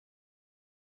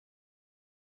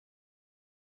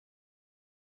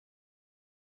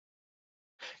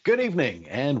Good evening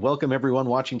and welcome everyone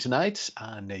watching tonight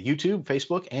on YouTube,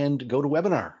 Facebook, and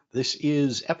GoToWebinar. This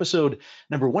is episode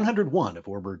number 101 of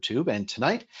Warbird Tube, and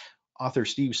tonight author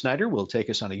Steve Snyder will take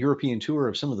us on a European tour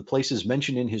of some of the places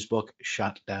mentioned in his book,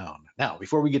 Shot Down. Now,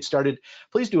 before we get started,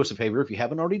 please do us a favor if you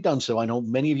haven't already done so. I know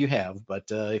many of you have, but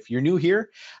if you're new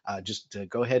here, just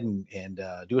go ahead and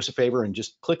do us a favor and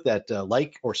just click that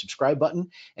like or subscribe button.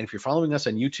 And if you're following us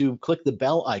on YouTube, click the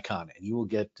bell icon and you will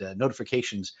get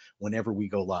notifications whenever we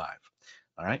go live.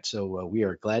 All right, so we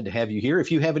are glad to have you here.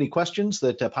 If you have any questions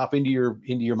that pop into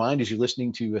your mind as you're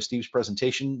listening to Steve's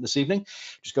presentation this evening,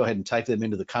 just go ahead and type them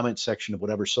into the comments section of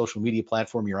whatever social media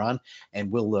platform you're on, and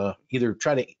we'll either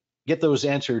try to get those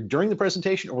answered during the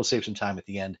presentation or we'll save some time at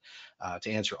the end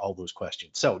to answer all those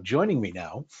questions. So joining me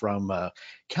now from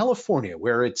California,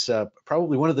 where it's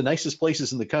probably one of the nicest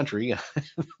places in the country.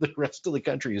 The rest of the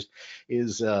country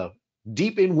is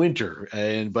deep in winter,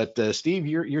 but Steve,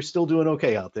 you're still doing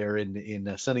okay out there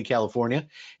in sunny California,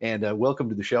 and welcome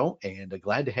to the show, and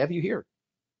glad to have you here.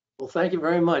 Well, thank you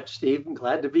very much, Steve. I'm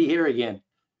glad to be here again.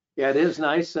 Yeah, it is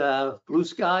nice, blue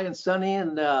sky and sunny,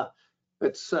 and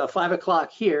it's 5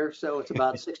 o'clock here, so it's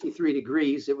about 63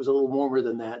 degrees. It was a little warmer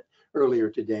than that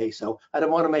earlier today, so I don't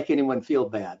want to make anyone feel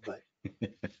bad, but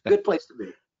good place to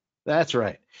be. That's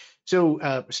right.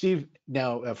 So, Steve,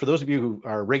 now for those of you who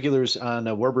are regulars on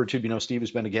Warbird Tube, you know Steve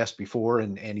has been a guest before,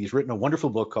 and he's written a wonderful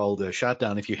book called Shot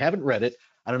Down. If you haven't read it,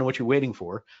 I don't know what you're waiting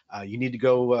for. You need to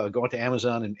go onto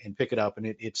Amazon and pick it up. And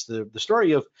it's the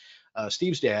story of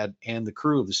Steve's dad and the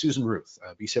crew of the Susan Ruth,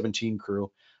 B-17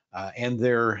 crew, and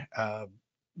their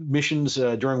missions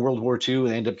during World War II, and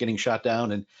they end up getting shot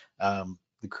down. And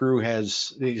the crew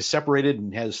is separated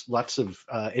and has lots of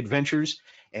adventures.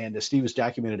 And Steve has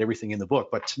documented everything in the book.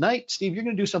 But tonight, Steve, you're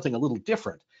going to do something a little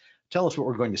different. Tell us what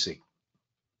we're going to see.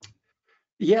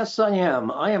 Yes, I am.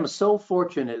 I am so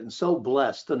fortunate and so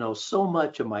blessed to know so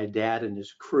much of my dad and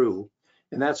his crew.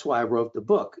 And that's why I wrote the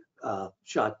book,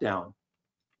 Shot Down.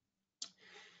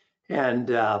 And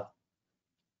not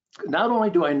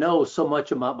only do I know so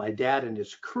much about my dad and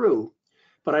his crew,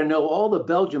 but I know all the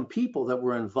Belgian people that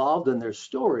were involved in their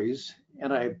stories.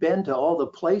 And I've been to all the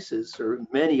places, or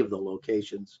many of the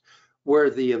locations, where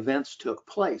the events took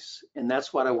place. And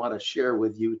that's what I want to share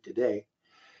with you today.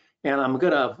 And I'm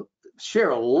going to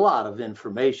share a lot of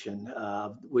information,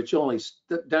 which only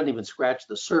doesn't even scratch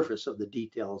the surface of the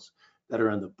details that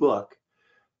are in the book.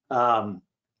 The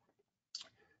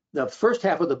first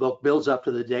half of the book builds up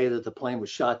to the day that the plane was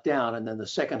shot down. And then the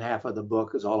second half of the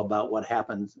book is all about what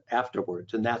happened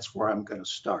afterwards. And that's where I'm going to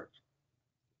start.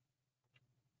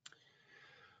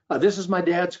 This is my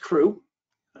dad's crew.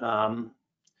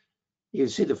 You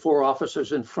see the 4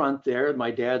 officers in front there.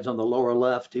 My dad's on the lower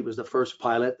left. He was the first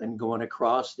pilot. And going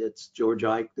across, it's George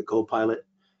Ike, the co-pilot,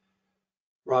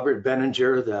 Robert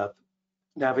Benninger, the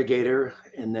navigator,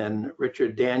 and then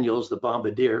Richard Daniels, the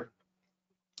bombardier.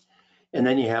 And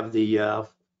then you have the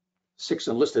 6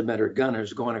 enlisted men or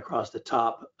gunners going across the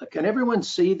top. Can everyone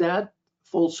see that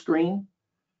full screen?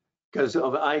 Because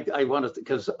I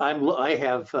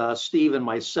have Steve and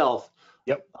myself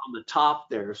on the top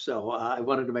there, so I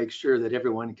wanted to make sure that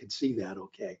everyone could see that.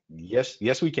 Okay.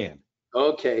 Yes, we can.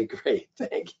 Okay, great.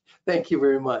 Thank you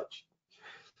very much.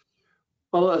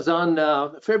 Well, it was on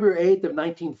February 8th of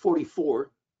 1944,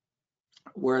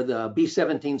 where the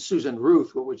B-17 Susan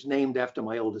Ruth, which was named after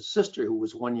my oldest sister, who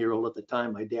was 1 year old at the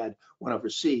time my dad went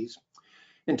overseas,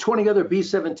 and 20 other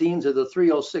B-17s of the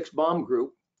 306 bomb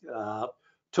group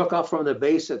took off from the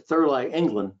base at Thurley,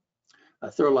 England.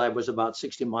 Thurley was about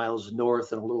 60 miles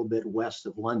north and a little bit west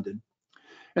of London.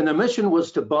 And the mission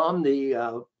was to bomb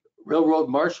the railroad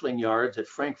marshalling yards at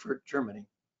Frankfurt, Germany.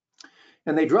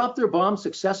 And they dropped their bombs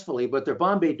successfully, but their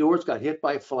bomb bay doors got hit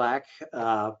by flak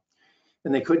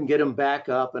and they couldn't get them back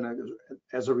up. And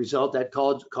as a result, that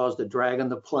caused a drag on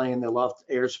the plane. They lost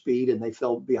airspeed and they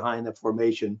fell behind the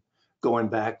formation going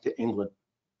back to England.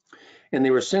 And they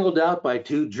were singled out by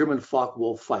 2 German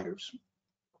Focke-Wulf fighters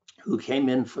who came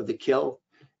in for the kill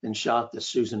and shot the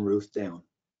Susan Ruth down.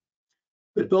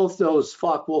 But both those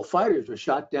Focke-Wulf fighters were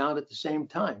shot down at the same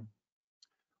time.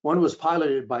 One was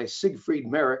piloted by Siegfried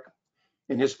Merrick,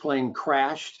 and his plane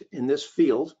crashed in this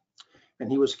field, and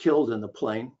he was killed in the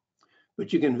plane.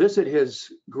 But you can visit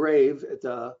his grave at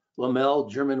the Lamel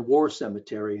German War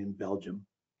Cemetery in Belgium.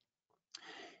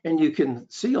 And you can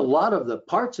see a lot of the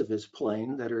parts of his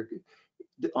plane that are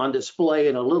on display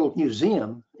in a little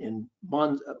museum in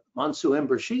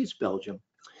Monceau-en-Berchies, Belgium.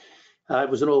 It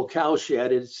was an old cow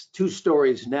shed. It's 2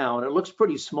 stories now, and it looks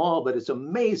pretty small, but it's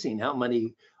amazing how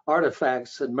many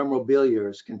artifacts and memorabilia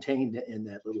is contained in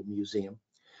that little museum.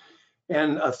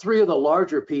 And three of the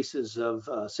larger pieces of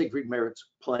Siegfried Merritt's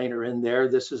plane are in there.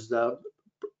 This is the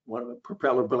one of the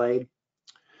propeller blade.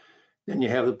 Then you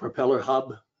have the propeller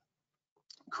hub,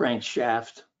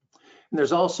 crankshaft. And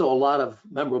there's also a lot of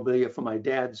memorabilia from my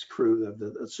dad's crew of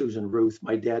the Susan Ruth.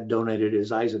 My dad donated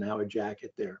his Eisenhower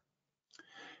jacket there.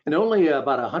 And only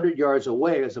about 100 yards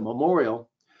away is a memorial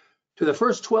to the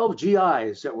first 12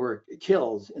 GIs that were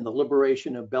killed in the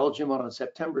liberation of Belgium on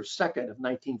September 2nd of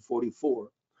 1944.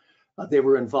 They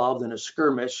were involved in a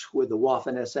skirmish with the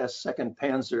Waffen-SS 2nd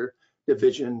Panzer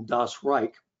Division Das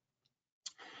Reich.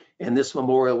 And this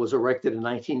memorial was erected in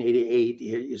 1988.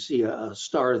 You see a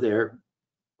star there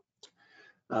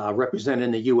representing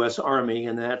the US Army,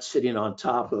 and that's sitting on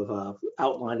top of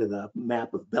outline of the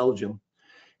map of Belgium.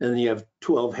 And then you have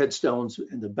 12 headstones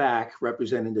in the back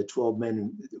representing the 12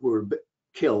 men who were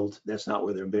killed. That's not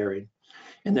where they're buried.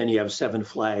 And then you have 7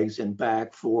 flags in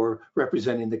back for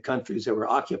representing the countries that were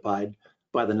occupied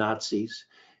by the Nazis.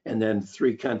 And then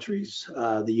 3 countries,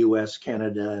 the US,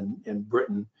 Canada, and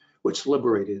Britain, which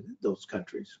liberated those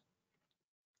countries.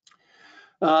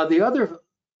 The other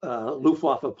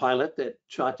Luftwaffe pilot that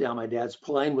shot down my dad's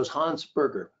plane was Hans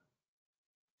Berger.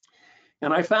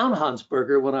 And I found Hans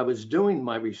Berger when I was doing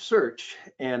my research,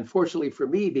 and fortunately for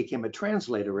me, became a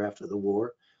translator after the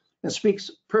war and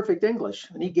speaks perfect English.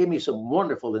 And he gave me some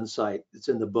wonderful insight that's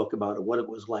in the book about what it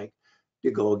was like to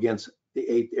go against the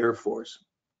 8th Air Force.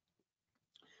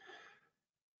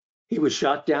 He was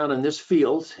shot down in this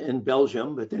field in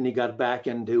Belgium, but then he got back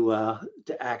into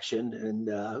to action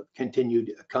and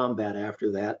continued combat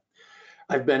after that.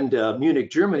 I've been to Munich,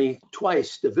 Germany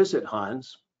twice to visit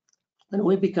Hans, and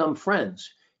we become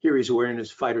friends. Here he's wearing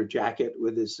his fighter jacket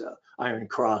with his Iron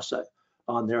Cross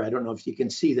on there. I don't know if you can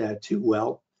see that too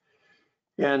well.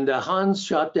 And Hans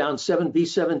shot down 7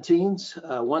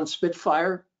 B-17s, 1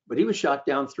 Spitfire, but he was shot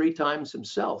down 3 times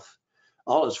himself.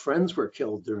 All his friends were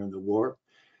killed during the war.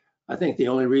 I think the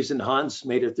only reason Hans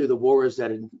made it through the war is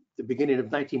that in the beginning of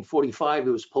 1945, he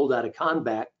was pulled out of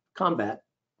combat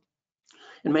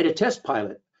and made a test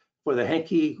pilot for the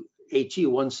Henke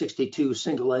HE-162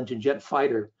 single-engine jet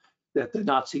fighter that the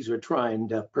Nazis were trying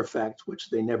to perfect, which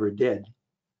they never did.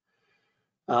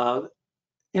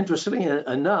 Interestingly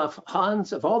enough,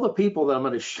 Hans, of all the people that I'm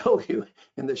going to show you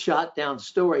in the shot down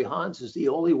story, Hans is the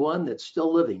only one that's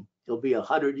still living. He'll be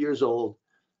 100 years old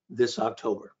this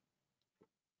October.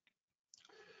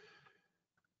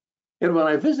 And when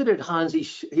I visited Hans,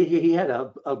 he had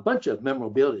a bunch of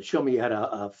memorabilia to show me. He had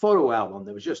a photo album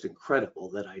that was just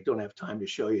incredible that I don't have time to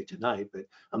show you tonight, but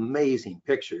amazing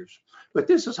pictures. But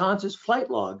this is Hans's flight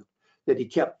log that he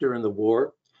kept during the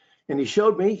war. And he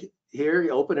showed me here, he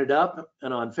opened it up,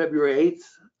 and on February 8th,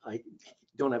 I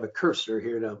don't have a cursor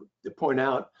here to point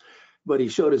out, but he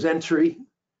showed his entry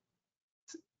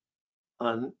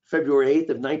on February 8th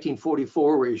of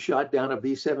 1944, where he shot down a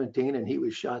B-17 and he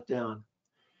was shot down.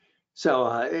 So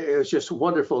it was just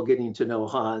wonderful getting to know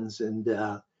Hans and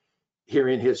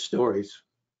hearing his stories.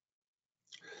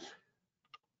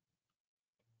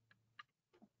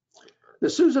 The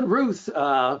Susan Ruth,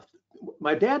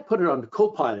 my dad put it on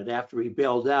co-pilot after he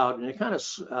bailed out, and it kind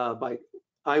of, by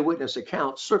eyewitness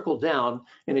account, circled down,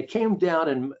 and it came down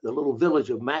in the little village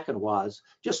of Macanoise,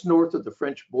 just north of the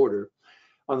French border,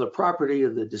 on the property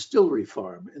of the distillery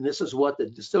farm. And this is what the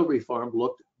distillery farm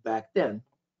looked back then.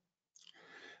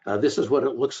 This is what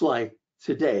it looks like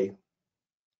today.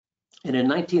 And in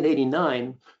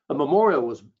 1989, a memorial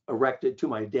was erected to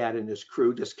my dad and his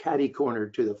crew, just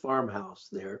catty-cornered to the farmhouse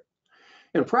there.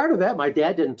 And prior to that, my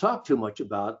dad didn't talk too much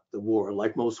about the war,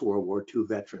 like most World War II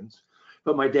veterans.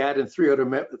 But my dad and three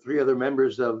other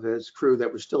members of his crew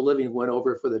that were still living went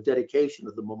over for the dedication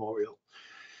of the memorial.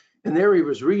 And there he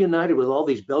was reunited with all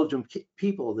these Belgian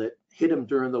people that hid him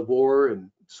during the war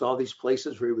and saw these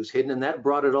places where he was hidden, and that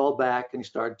brought it all back, and he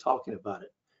started talking about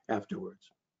it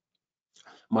afterwards.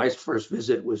 My first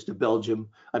visit was to Belgium.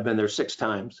 I've been there 6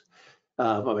 times.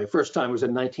 But my first time was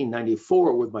in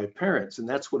 1994 with my parents, and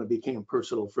that's when it became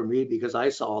personal for me because I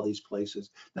saw all these places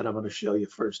that I'm going to show you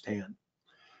firsthand.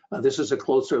 This is a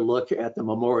closer look at the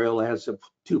memorial. It has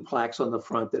 2 plaques on the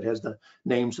front that has the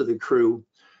names of the crew,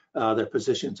 their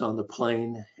positions on the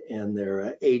plane, and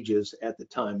their ages at the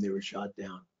time they were shot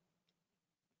down.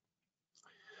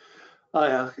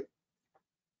 Of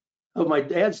my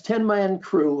dad's 10-man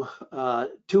crew,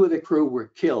 2 of the crew were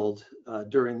killed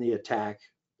during the attack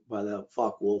by the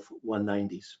Focke-Wulf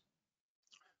 190s.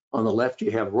 On the left,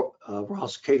 you have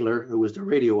Ross Kaler, who was the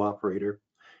radio operator,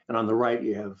 and on the right,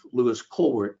 you have Louis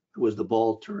Colbert, who was the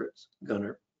ball turret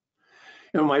gunner.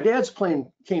 And when my dad's plane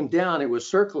came down, it was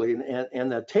circling, and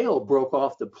the tail broke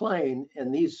off the plane,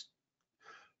 and these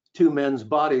two men's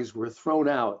bodies were thrown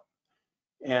out.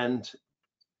 And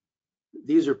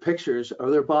these are pictures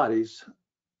of their bodies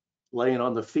laying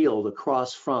on the field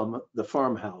across from the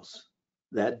farmhouse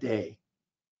that day.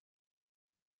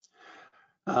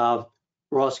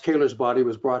 Ross Kaler's body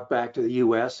was brought back to the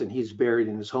U.S. and he's buried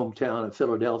in his hometown of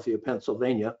Philadelphia,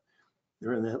 Pennsylvania.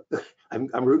 They're in the,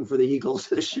 I'm rooting for the Eagles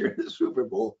this year in the Super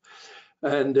Bowl.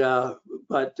 And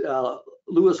but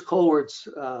Louis Colwert's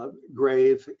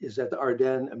grave is at the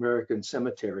Ardennes American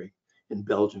Cemetery in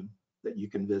Belgium that you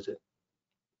can visit.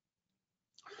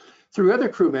 Through other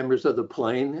crew members of the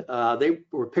plane, they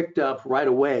were picked up right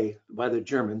away by the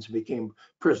Germans and became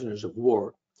prisoners of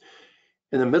war.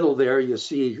 In the middle there, you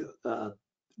see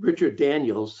Richard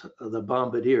Daniels, the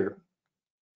bombardier.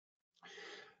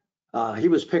 He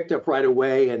was picked up right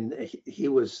away, and he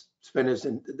was spent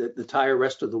the entire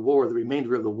rest of the war, the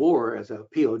remainder of the war, as a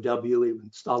POW in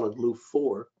Stolid Luft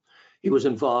 4. He was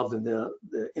involved in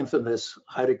the infamous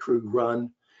Heidekrug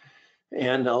run,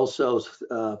 and also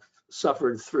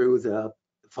suffered through the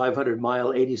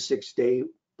 500-mile, 86-day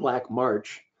Black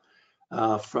March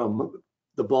from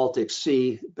the Baltic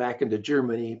Sea back into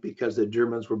Germany, because the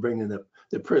Germans were bringing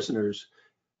the prisoners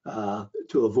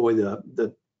to avoid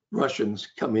the Russians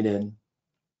coming in.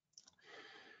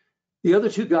 The other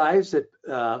two guys that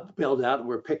bailed out and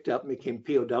were picked up and became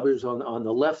POWs, on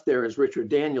the left there is Richard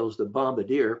Daniels, the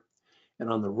bombardier, and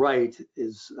on the right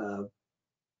is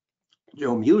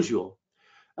Joe Musial.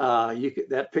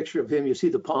 That picture of him, you see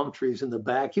the palm trees in the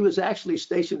back. He was actually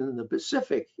stationed in the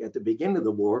Pacific at the beginning of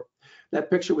the war.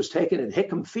 That picture was taken at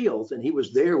Hickam Field, and he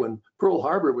was there when Pearl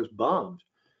Harbor was bombed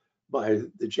by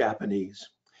the Japanese.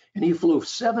 And he flew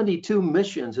 72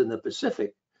 missions in the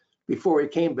Pacific before he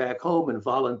came back home and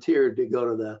volunteered to go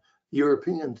to the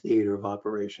European theater of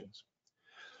operations.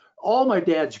 All my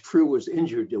dad's crew was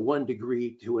injured to one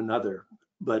degree to another,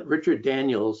 but Richard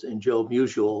Daniels and Joe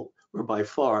Musial were by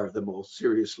far the most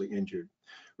seriously injured.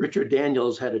 Richard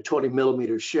Daniels had a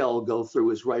 20-millimeter shell go through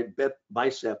his right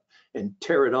bicep and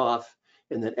tear it off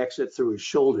and then exit through his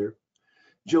shoulder.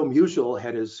 Joe Musial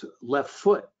had his left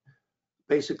foot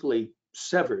basically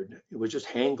severed. It was just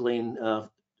hanging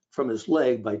from his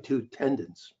leg by two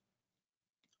tendons.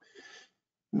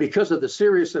 Because of the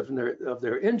seriousness of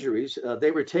their injuries,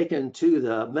 they were taken to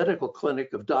the medical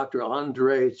clinic of Dr.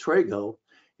 Andre Trego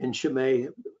in Chimay,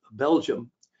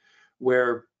 Belgium,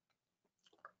 where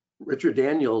Richard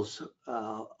Daniels'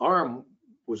 arm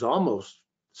was almost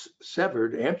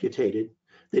severed, amputated.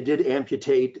 They did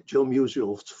amputate Joe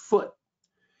Musial's foot.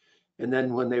 And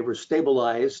then when they were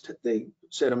stabilized, they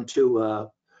sent him to a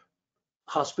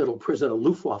hospital prison, a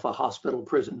Luftwaffe hospital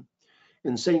prison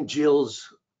in St. Gilles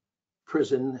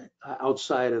prison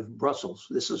outside of Brussels.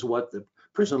 This is what the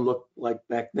prison looked like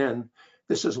back then.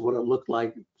 This is what it looked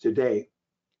like today.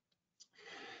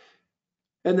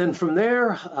 And then from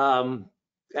there,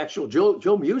 actual Joe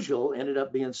Musial ended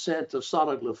up being sent to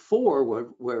Stolid Luft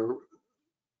 4, where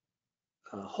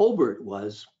Warbird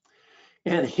was.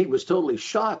 And he was totally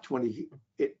shocked when he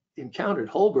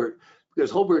encountered Warbird,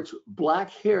 because Warbirds'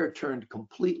 black hair turned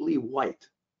completely white.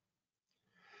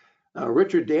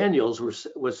 Richard Daniels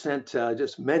was sent to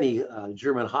just many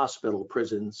German hospital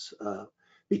prisons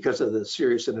because of the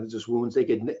seriousness of his wounds.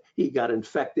 He got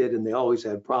infected, and they always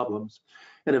had problems.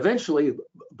 And eventually,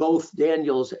 both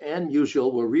Daniels and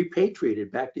Musial were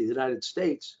repatriated back to the United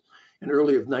States in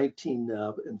February of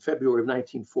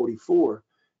 1944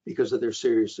 because of their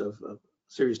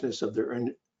seriousness of their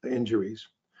injuries.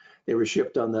 They were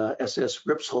shipped on the SS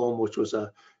Gripsholm, which was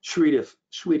a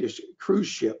Swedish cruise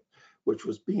ship, which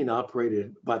was being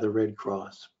operated by the Red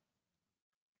Cross.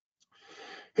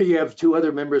 Here you have two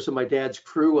other members of my dad's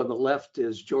crew. On the left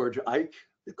is George Ike,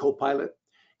 the co-pilot,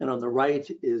 and on the right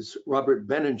is Robert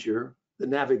Benninger, the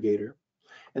navigator.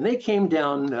 And they came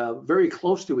down very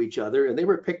close to each other, and they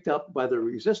were picked up by the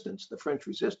resistance, the French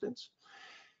resistance.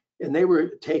 And they were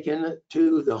taken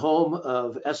to the home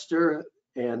of Esther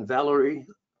and Valerie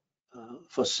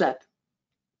Fosset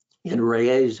in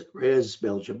Reyes,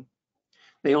 Belgium.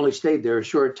 They only stayed there a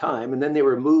short time, and then they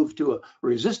were moved to a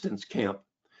resistance camp.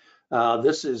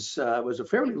 This was a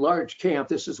fairly large camp.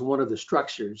 This is one of the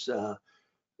structures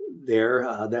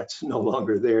there. That's no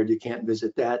longer there. You can't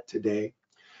visit that today.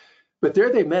 But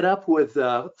there they met up with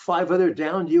 5 other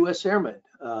downed U.S. airmen,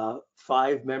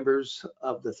 5 members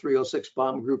of the 306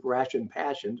 Bomb Group Ration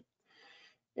Passion,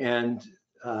 and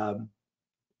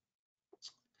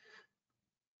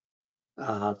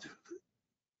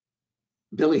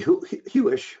Billy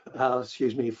Hewish,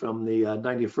 from the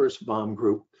 91st Bomb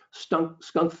Group,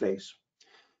 Skunk Face.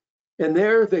 And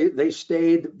there they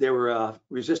stayed. There were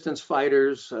resistance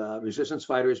fighters. Resistance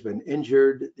fighters been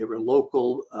injured. There were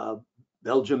local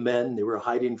Belgian men. They were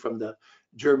hiding from the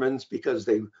Germans because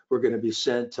they were going to be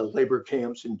sent to labor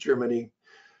camps in Germany.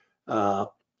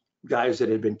 Guys that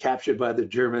had been captured by the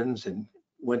Germans and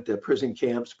went to prison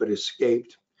camps but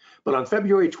escaped. But on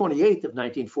February 28th of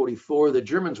 1944, the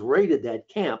Germans raided that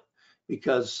camp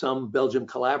because some Belgian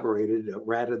collaborators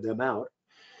ratted them out.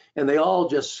 And they all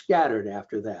just scattered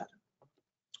after that.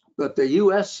 But the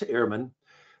US airmen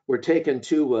were taken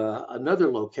to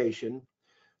another location,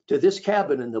 to this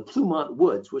cabin in the Plumont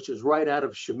Woods, which is right out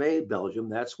of Chimay, Belgium.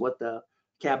 That's what the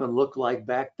cabin looked like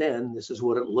back then. This is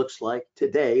what it looks like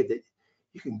today that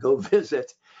you can go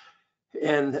visit.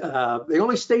 And they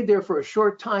only stayed there for a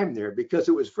short time there because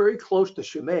it was very close to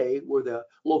Chimay, where the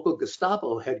local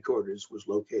Gestapo headquarters was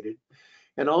located.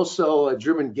 And also a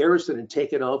German garrison had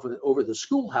taken over the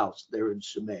schoolhouse there in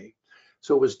Chimay.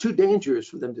 So it was too dangerous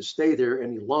for them to stay there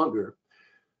any longer.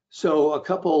 So a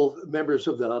couple members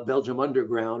of the Belgium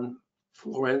Underground,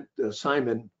 Florent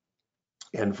Simon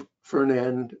and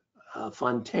Fernand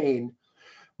Fontaine,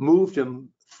 moved him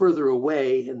further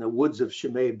away in the woods of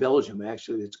Chimay, Belgium.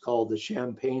 Actually, it's called the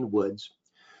Champagne Woods,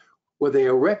 where they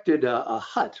erected a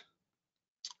hut.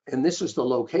 And this is the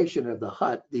location of the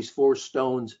hut. These 4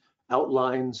 stones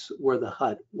outlines where the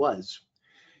hut was.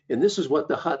 And this is what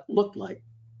the hut looked like.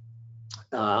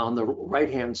 On the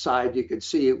right-hand side, you could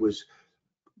see it was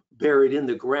buried in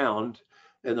the ground,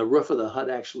 and the roof of the hut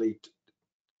actually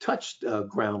touched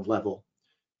ground level.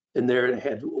 And there it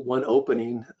had one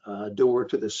opening door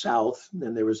to the south, and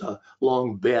then there was a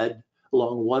long bed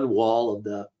along one wall of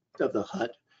the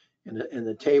hut, and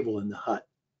the table in the hut.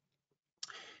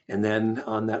 And then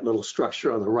on that little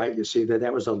structure on the right, you see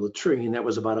that was a latrine that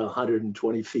was about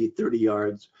 120 feet, 30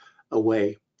 yards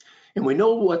away. And we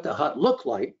know what the hut looked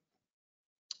like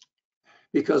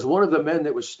because one of the men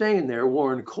that was staying there,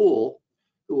 Warren Cole,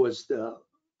 who was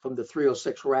from the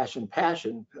 306 Ration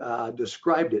Passion,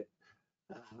 described it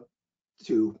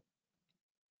to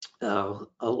a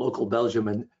local Belgian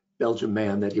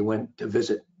man that he went to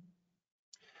visit.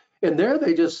 And there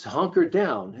they just hunkered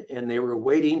down and they were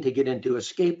waiting to get into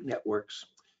escape networks.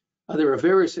 There were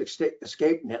various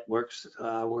escape networks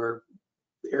where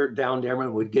downed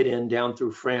airmen would get in down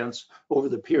through France, over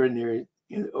the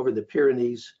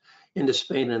Pyrenees, into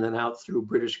Spain, and then out through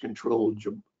British-controlled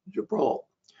Gibraltar.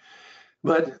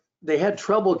 But they had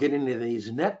trouble getting into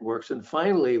these networks, and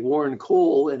finally Warren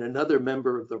Cole and another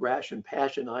member of the Ration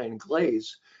Passion, Ian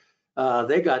Glaze,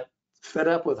 they got fed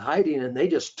up with hiding and they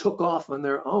just took off on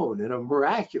their own. And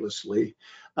miraculously,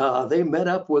 they met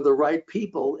up with the right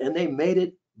people and they made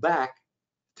it back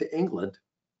to England.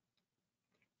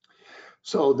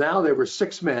 So now there were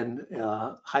 6 men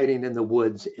hiding in the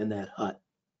woods in that hut.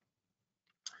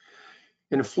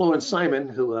 And Florent Simon,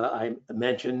 who I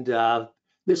mentioned,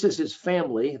 this is his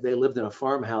family. They lived in a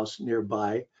farmhouse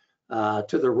nearby. To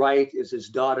the right is his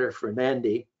daughter,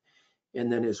 Fernandi,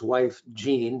 and then his wife,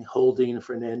 Jean, holding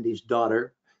Fernandi's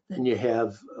daughter. Then you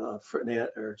have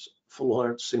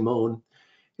Florent Simon,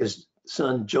 his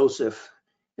son, Joseph,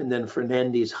 and then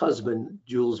Fernandi's husband,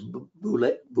 Jules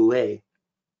Bouet.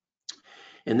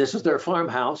 And this is their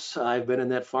farmhouse. I've been in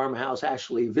that farmhouse,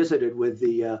 actually visited with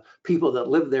the people that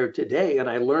live there today. And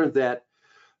I learned that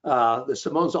the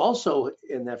Simons also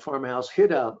in that farmhouse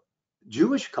hid a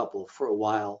Jewish couple for a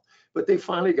while, but they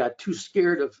finally got too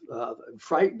scared and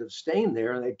frightened of staying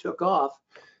there and they took off.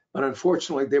 But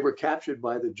unfortunately, they were captured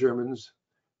by the Germans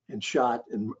and shot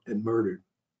and murdered.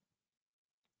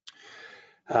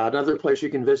 Another place you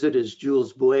can visit is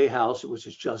Jules Bouet house, which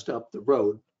is just up the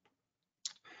road.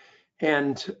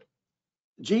 And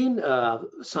Jean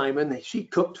Simon, she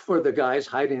cooked for the guys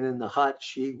hiding in the hut.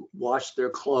 She washed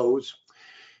their clothes.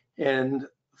 And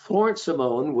Florent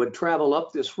Simon would travel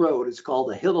up this road. It's called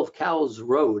the Hill of Cows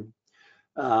Road,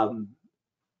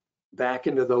 back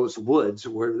into those woods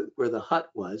where the hut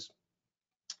was.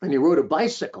 And he rode a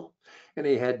bicycle, and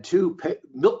he had 2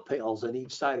 milk pails on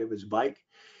each side of his bike.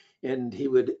 And he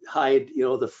would hide,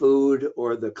 the food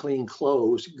or the clean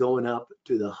clothes going up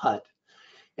to the hut.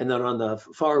 And then on the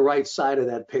far right side of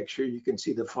that picture, you can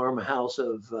see the farmhouse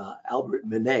of Albert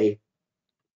Minet.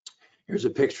 Here's a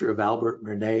picture of Albert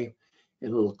Minet,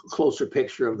 and a little closer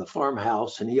picture of the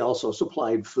farmhouse. And he also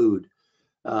supplied food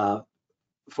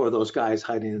for those guys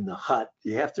hiding in the hut.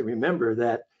 You have to remember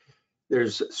that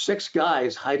there's 6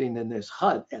 guys hiding in this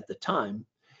hut at the time.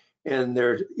 And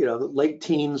they're, late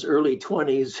teens, early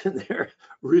 20s, and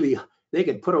they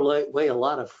can put away a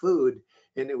lot of food.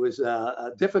 And it was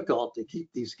difficult to keep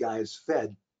these guys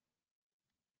fed.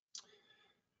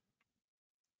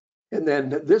 And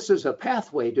then this is a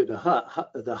pathway to the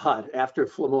hut. After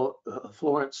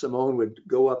Florence Simone would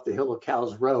go up the Hill of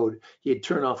Cows Road, he'd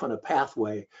turn off on a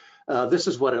pathway. This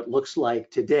is what it looks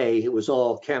like today. It was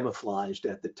all camouflaged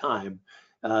at the time.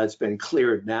 It's been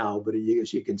cleared now, but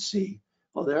as you can see,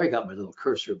 oh, there I got my little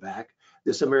cursor back.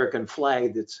 This American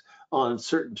flag that's on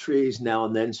certain trees now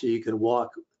and then, so you can walk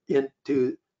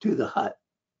into the hut.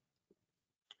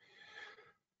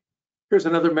 Here's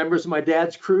another member of my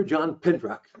dad's crew, John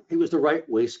Pindrock. He was the right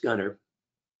waist gunner.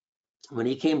 When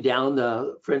he came down,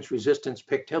 the French resistance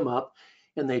picked him up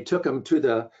and they took him to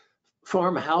the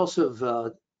farmhouse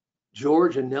of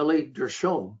George and Nellie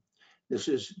Dershome. This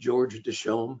is George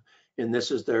Dershome, and this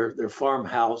is their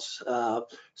farmhouse.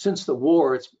 Since the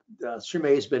war,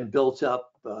 Chimay has been built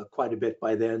up quite a bit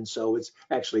by then, so it's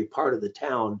actually part of the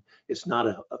town. It's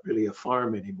not really a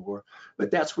farm anymore,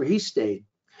 but that's where he stayed.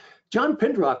 John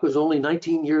Pindrock was only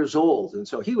 19 years old, and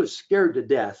so he was scared to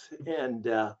death, and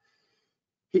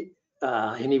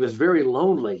he was very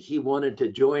lonely. He wanted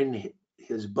to join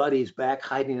his buddies back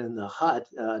hiding in the hut.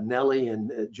 Nellie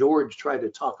and George tried to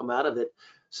talk him out of it,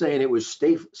 saying it was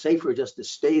safer just to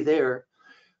stay there.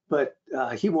 But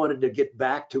he wanted to get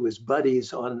back to his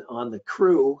buddies on the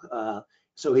crew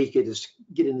so he could just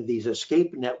get into these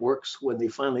escape networks when they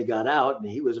finally got out,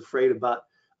 and he was afraid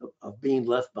of being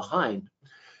left behind.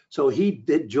 So he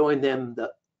did join them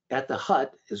at the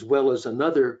hut, as well as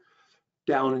another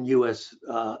down U.S.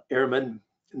 airman.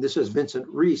 And this is Vincent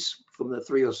Reese from the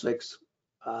 306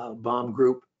 bomb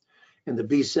group and the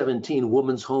B-17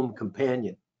 Woman's Home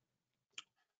Companion.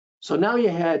 So now you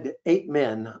had 8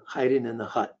 men hiding in the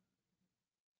hut.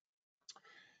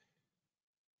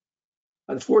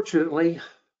 Unfortunately,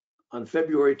 on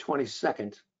February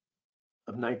 22nd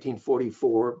of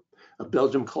 1944, a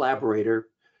Belgian collaborator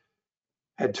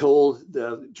had told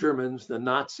the Germans, the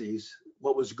Nazis,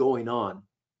 what was going on.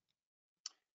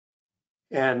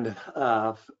 And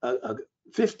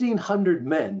 1,500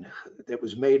 men that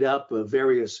was made up of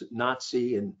various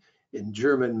Nazi and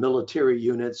German military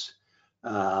units,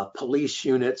 police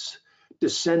units,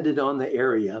 descended on the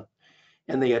area,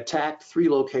 and they attacked 3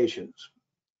 locations.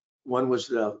 One was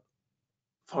the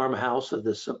farmhouse of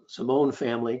the Simone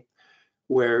family,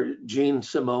 where Jean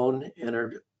Simone and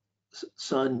her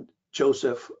son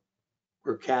Joseph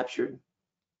were captured.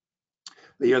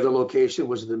 The other location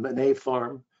was the Manet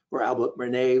farm, where Albert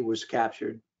Manet was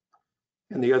captured.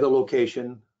 And the other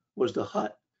location was the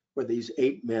hut where these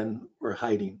 8 men were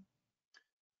hiding.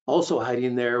 Also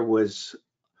hiding there was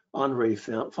Henri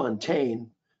Fontaine,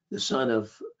 the son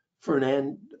of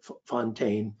Fernand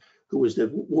Fontaine, who was the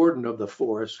warden of the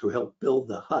forest who helped build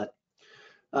the hut.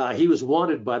 He was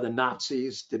wanted by the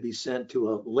Nazis to be sent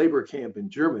to a labor camp in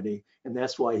Germany, and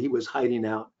that's why he was hiding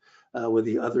out with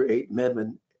the other 8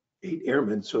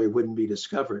 airmen, so he wouldn't be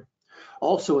discovered.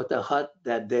 Also at the hut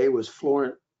that day was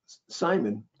Florent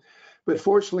Simon, but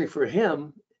fortunately for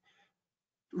him,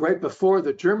 right before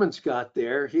the Germans got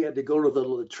there, he had to go to the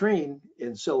latrine,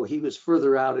 and so he was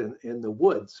further out in the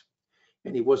woods,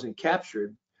 and he wasn't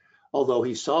captured. Although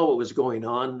he saw what was going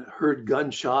on, heard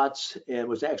gunshots, and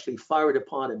was actually fired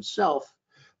upon himself,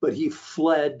 but he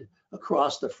fled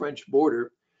across the French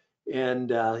border,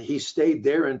 and he stayed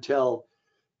there until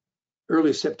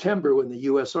early September when the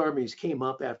U.S. armies came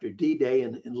up after D-Day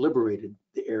and liberated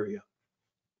the area.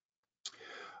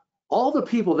 All the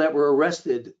people that were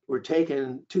arrested were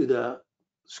taken to the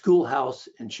schoolhouse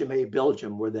in Chimay,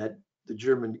 Belgium, where the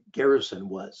German garrison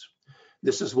was.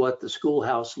 This is what the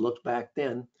schoolhouse looked back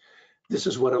then. This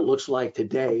is what it looks like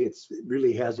today. It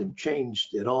really hasn't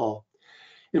changed at all.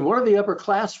 In one of the upper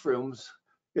classrooms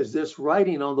is this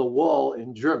writing on the wall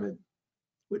in German,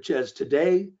 which says,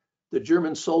 "Today, the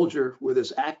German soldier with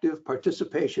his active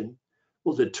participation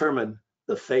will determine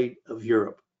the fate of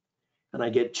Europe." And I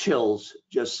get chills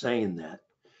just saying that.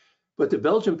 But the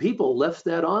Belgian people left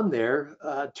that on there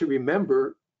to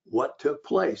remember what took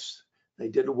place. They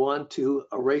didn't want to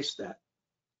erase that.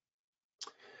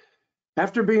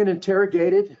 After being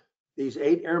interrogated, these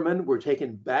 8 airmen were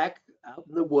taken back out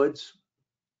in the woods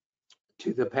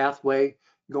to the pathway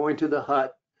going to the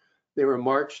hut. They were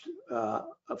marched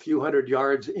a few hundred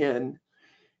yards in,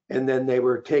 and then they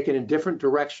were taken in different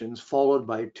directions, followed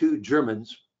by 2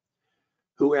 Germans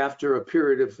who, after a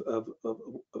period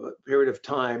of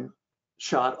time,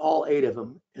 shot all 8 of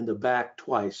them in the back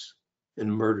twice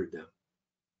and murdered them.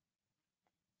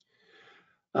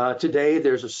 Today,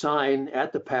 there's a sign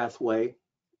at the pathway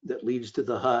that leads to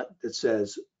the hut that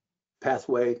says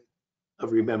Pathway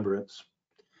of Remembrance.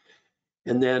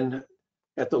 And then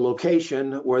at the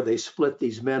location where they split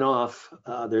these men off,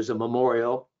 there's a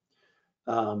memorial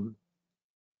that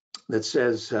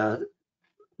says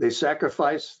They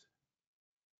sacrificed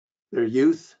their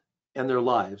youth and their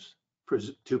lives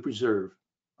to preserve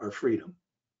our freedom,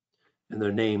 and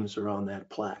their names are on that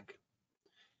plaque.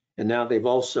 And now they've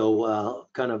also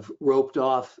kind of roped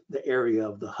off the area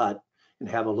of the hut and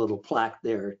have a little plaque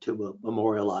there to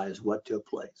memorialize what took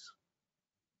place.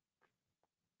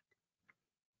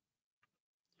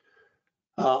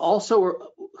 Also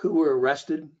who were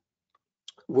arrested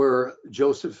were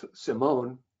Joseph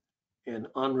Simon and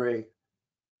Henri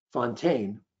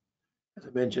Fontaine. As I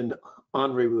mentioned,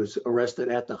 Henri was arrested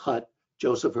at the hut.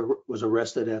 Joseph was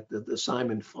arrested at the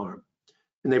Simon farm.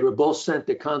 And they were both sent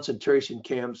to concentration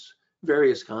camps,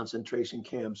 various concentration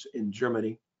camps in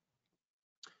Germany.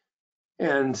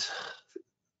 And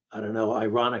I don't know,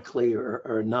 ironically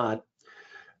or not,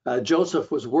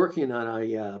 Joseph was working on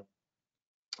a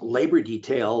labor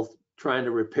detail trying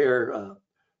to repair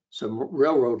some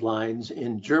railroad lines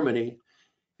in Germany.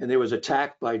 And there was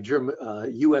attacked by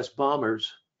US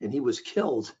bombers, and he was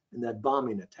killed in that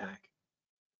bombing attack.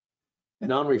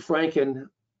 And Henri Franken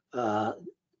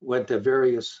went to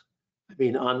various,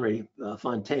 Henri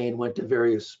Fontaine went to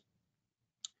various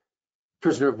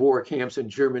prisoner of war camps in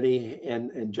Germany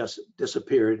and just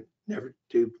disappeared, never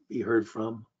to be heard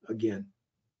from again.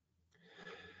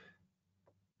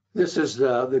 This is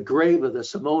the grave of the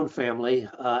Simon family.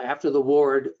 After the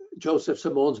war, Joseph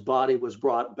Simon's body was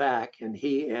brought back, and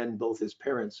he and both his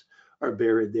parents are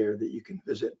buried there that you can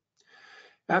visit.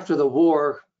 After the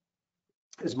war,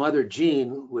 his mother,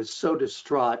 Jean, was so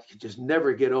distraught, could just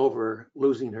never get over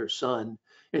losing her son.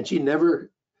 And she never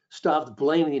stopped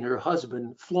blaming her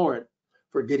husband, Florent,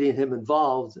 for getting him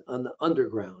involved on the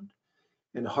underground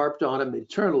and harped on him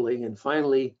eternally. And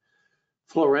finally,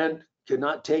 Florent could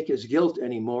not take his guilt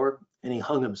anymore, and he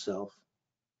hung himself,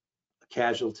 a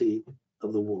casualty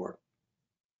of the war.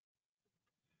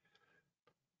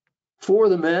 4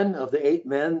 of the men of the 8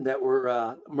 men that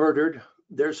were murdered,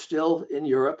 they're still in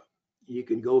Europe. You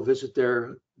can go visit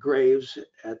their graves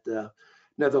at the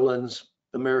Netherlands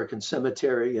American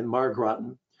Cemetery in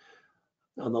Margraten.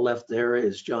 On the left there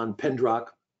is John Pendrock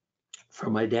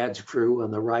from my dad's crew.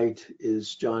 On the right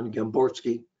is John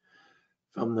Gamborski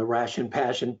from the Ration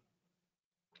Passion.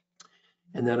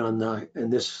 And then in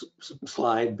this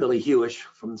slide, Billy Hewish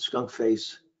from the Skunk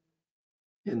Face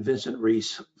and Vincent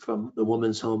Reese from the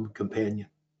Woman's Home Companion.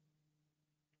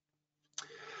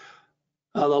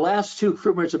 The last 2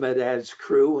 crew members of my dad's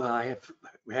crew, I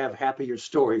have happier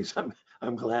stories,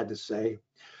 I'm glad to say.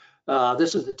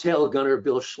 This is the tail gunner,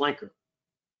 Bill Schlenker.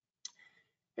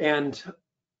 And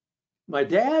my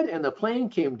dad and the plane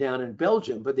came down in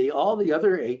Belgium, but all the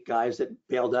other 8 guys that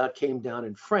bailed out came down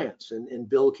in France. And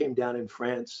Bill came down in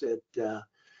France at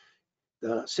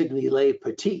the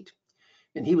Signy-les-Petits.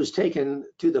 And he was taken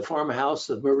to the farmhouse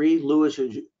of Marie-Louise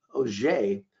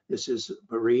Auger. This is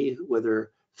Marie with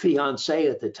her fiance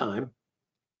at the time.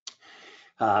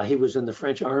 He was in the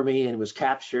French army and was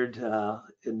captured in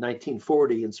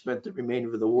 1940 and spent the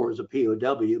remainder of the war as a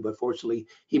POW, but fortunately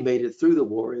he made it through the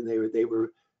war, and they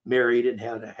were married and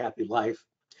had a happy life.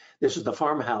 This is the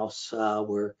farmhouse of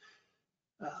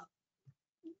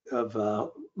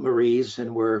Marie's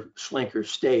and where Schlenker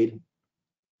stayed.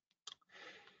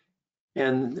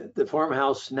 And the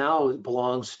farmhouse now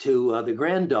belongs to the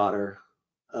granddaughter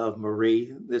of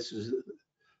Marie. This is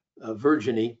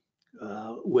Virginie,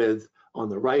 with on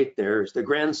the right there is the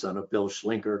grandson of Bill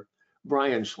Schlenker,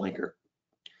 Brian Schlenker.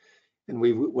 And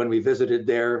when we visited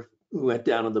there, we went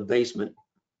down in the basement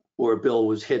where Bill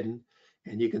was hidden,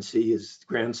 and you can see his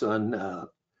grandson,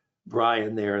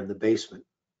 Brian, there in the basement.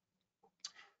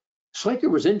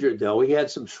 Schlenker was injured, though. He had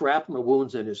some shrapnel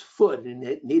wounds in his foot and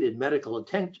it needed medical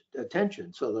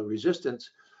attention. So the resistance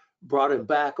brought him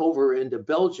back over into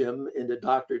Belgium, into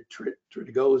Dr.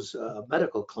 Trigo's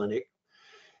medical clinic.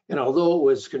 And although it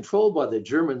was controlled by the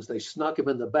Germans, they snuck him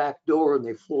in the back door and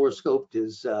they fluoroscoped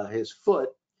his foot.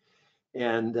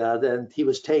 And then he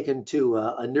was taken to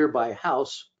a nearby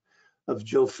house of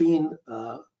Josephine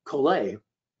Collet,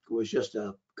 who was just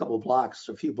a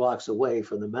few blocks away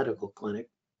from the medical clinic.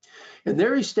 And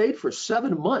there he stayed for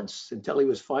 7 months until he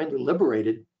was finally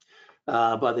liberated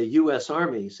by the US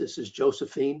armies. This is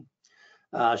Josephine.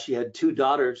 She had 2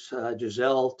 daughters,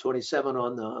 Giselle, 27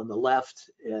 on the left,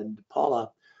 and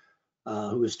Paula,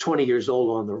 who was 20 years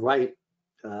old on the right.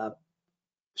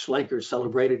 Schlenker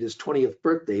celebrated his 20th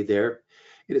birthday there.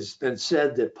 It has been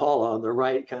said that Paula on the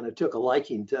right kind of took a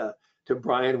liking to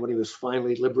Brian when he was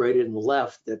finally liberated and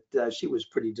left, that she was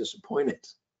pretty disappointed.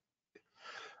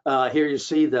 Here you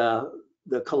see the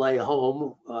Calais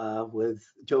home with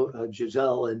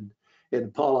Giselle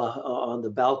and Paula on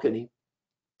the balcony.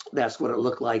 That's what it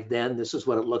looked like then. This is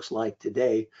what it looks like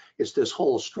today. It's this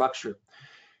whole structure.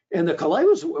 And the Calais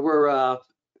were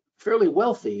fairly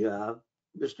wealthy.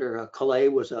 Mr. Calais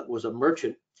was a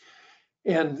merchant.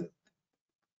 And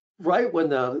right when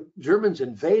the Germans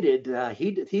invaded,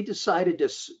 he decided to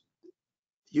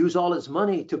use all his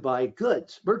money to buy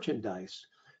goods, merchandise,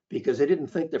 because they didn't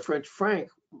think the French franc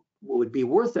would be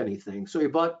worth anything. So he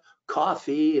bought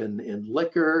coffee and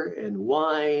liquor and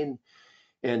wine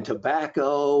and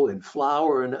tobacco and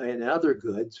flour and other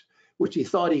goods, which he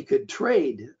thought he could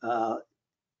trade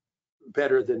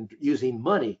better than using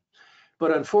money.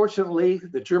 But unfortunately,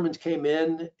 the Germans came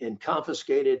in and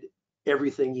confiscated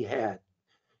everything he had.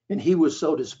 And he was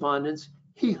so despondent,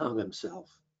 he hung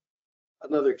himself.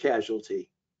 Another casualty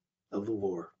of the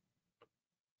war.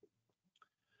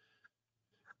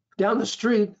 Down the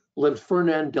street lived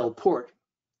Fernand Delport,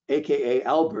 AKA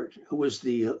Albert, who was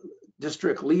the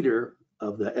district leader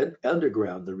of the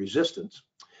underground, the resistance.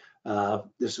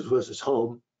 This was his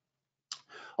home.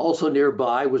 Also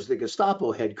nearby was the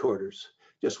Gestapo headquarters,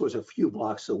 just was a few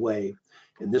blocks away.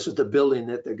 And this is the building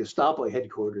that the Gestapo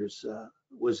headquarters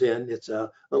was in. It's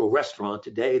a little restaurant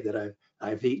today that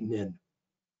I've eaten in.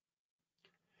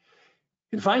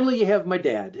 And finally, you have my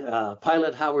dad,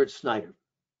 Pilot Howard Snyder.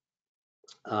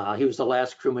 He was the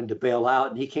last crewman to bail out,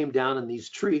 and he came down in these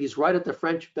trees right at the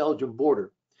French-Belgian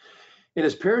border. And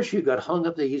his parachute got hung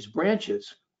up to these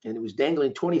branches, and it was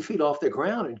dangling 20 feet off the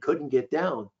ground and couldn't get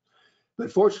down.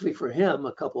 But fortunately for him,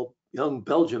 a couple young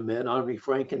Belgian men, Henri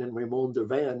Franken and Raymond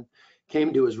Dervan,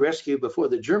 came to his rescue before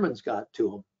the Germans got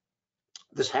to him.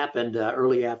 This happened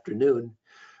early afternoon.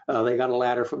 They got a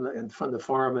ladder from the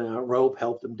farm and a rope,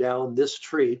 helped them down this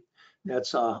tree.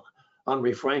 That's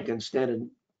Henri Franken standing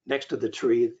next to the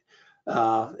tree.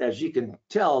 As you can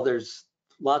tell, there's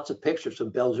lots of pictures from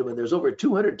Belgium, and there's over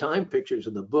 200 time pictures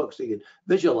in the book, so you can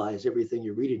visualize everything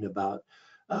you're reading about.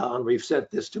 Henri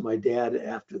sent this to my dad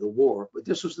after the war, but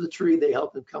this was the tree. They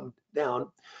helped him come down.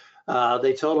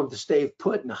 They told him to stay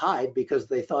put and hide because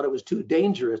they thought it was too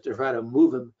dangerous to try to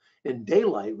move him in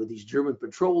daylight with these German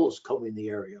patrols combing the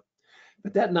area.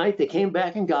 But that night they came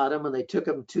back and got him, and they took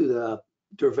him to the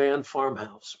Dervan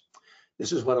farmhouse.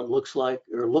 This is what it looks like,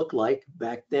 or looked like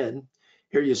back then.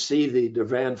 Here you see the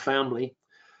Dervan family.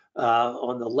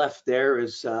 On the left there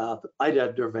is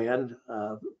Ida Dervan,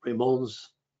 Raymond's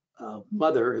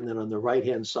mother, and then on the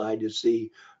right-hand side you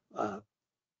see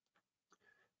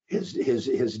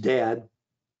his dad.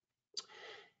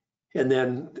 And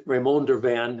then Raymond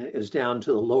Dervan is down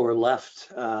to the lower left,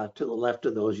 to the left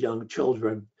of those young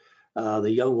children.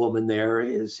 The young woman there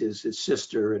is his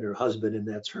sister and her husband, and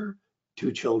that's her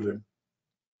 2 children.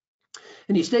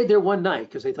 And he stayed there one night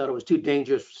because they thought it was too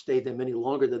dangerous to stay them any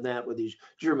longer than that with these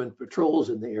German patrols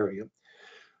in the area.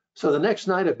 So the next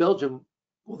night of Belgium,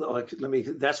 well,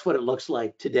 that's what it looks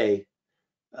like today.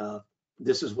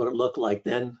 This is what it looked like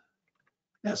then.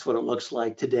 That's what it looks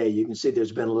like today. You can see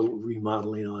there's been a little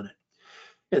remodeling on it.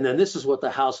 And then this is what the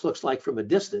house looks like from a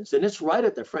distance. And it's right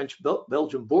at the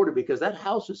French-Belgian border because that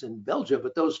house is in Belgium,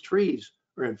 but those trees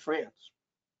are in France.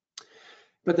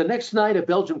 But the next night, a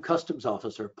Belgian customs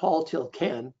officer, Paul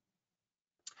Tilcan,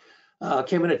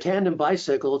 came in a tandem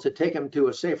bicycle to take him to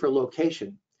a safer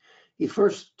location. He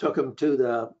first took him to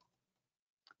the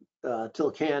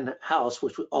Tilcan house,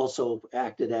 which also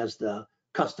acted as the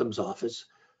customs office.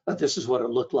 This is what it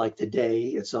looked like today.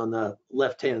 It's on the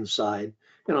left-hand side.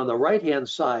 And on the right-hand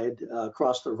side,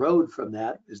 across the road from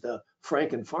that, is the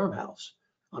Franken farmhouse,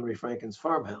 Henri Franken's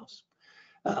farmhouse.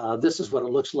 This is what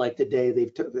it looks like today.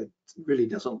 It really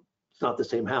doesn't, it's not the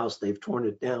same house. They've torn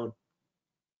it down.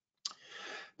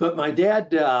 But my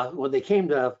dad, when they came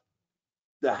to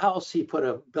the house, he put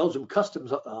a Belgian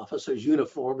customs officer's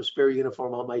uniform, a spare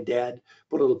uniform on my dad,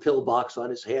 put a little pillbox on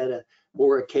his head,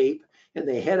 wore a cape, and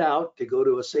they head out to go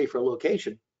to a safer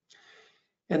location.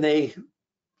 And they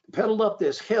pedaled up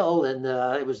this hill, and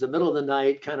it was the middle of the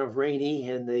night, kind of rainy,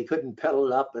 and they couldn't pedal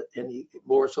it up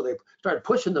anymore. So they started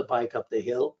pushing the bike up the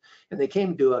hill, and they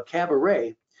came to a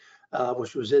cabaret,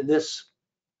 which was in this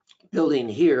building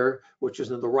here, which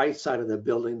is on the right side of the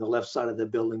building, the left side of the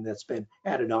building that's been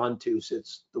added on to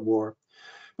since the war.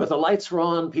 But the lights were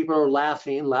on, people were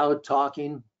laughing, loud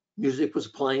talking, music was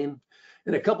playing,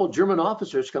 and a couple of German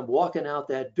officers come walking out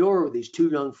that door with these 2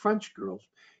 young French girls.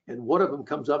 And one of them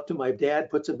comes up to my dad,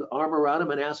 puts an arm around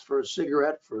him and asks for a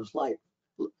cigarette for his light,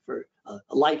 for a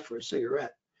light for a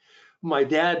cigarette. My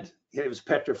dad, he was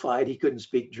petrified. He couldn't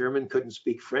speak German, couldn't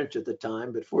speak French at the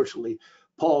time, but fortunately,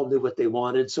 Paul knew what they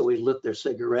wanted, so he lit their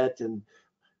cigarette, and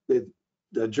the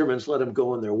the Germans let them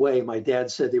go on their way. My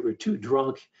dad said they were too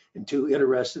drunk and too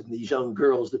interested in these young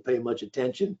girls to pay much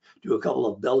attention to a couple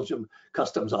of Belgian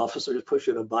customs officers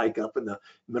pushing a bike up in the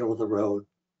middle of the road.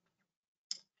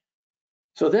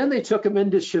 So then they took him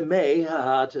into Chimay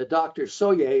to Dr.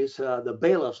 Soyer's, the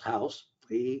bailiff's house.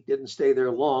 He didn't stay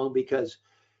there long because,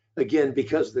 again,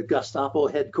 because the Gestapo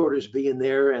headquarters being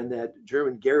there and that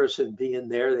German garrison being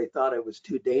there, they thought it was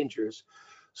too dangerous.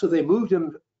 So they moved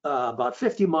him about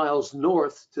 50 miles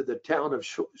north to the town of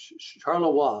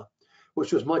Charleroi,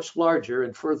 which was much larger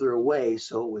and further away,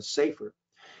 so it was safer.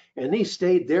 And he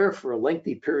stayed there for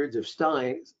lengthy periods of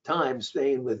time,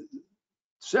 staying with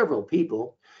several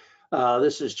people.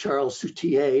 This is Charles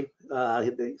Soutier.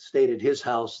 They stayed at his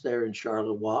house there in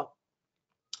Charleroi.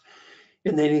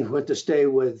 And then he went to stay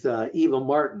with Eva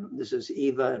Martin. This is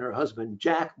Eva and her husband,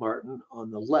 Jack Martin, on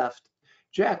the left.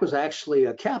 Jack was actually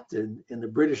a captain in the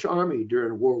British Army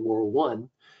during World War I.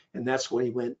 And that's when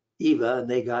he went Eva, and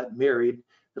they got married,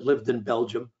 lived in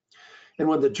Belgium. And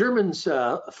when the Germans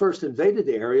first invaded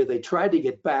the area, they tried to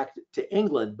get back to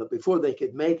England, but before they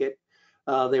could make it,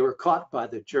 they were caught by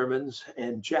the Germans,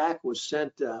 and Jack was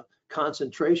sent to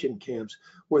concentration camps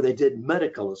where they did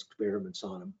medical experiments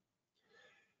on him.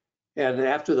 And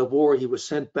after the war, he was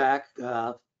sent back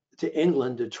to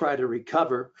England to try to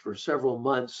recover for several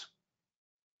months.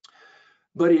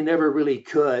 But he never really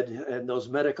could, and those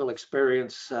medical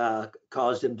experiments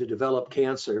caused him to develop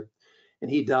cancer, and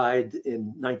he died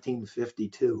in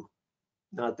 1952,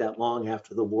 not that long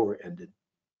after the war ended.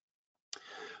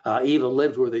 Eva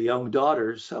lived with her young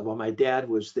daughters while my dad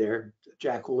was there,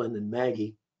 Jacqueline and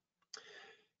Maggie.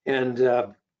 And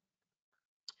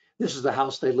this is the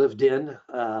house they lived in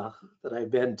that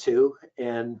I've been to.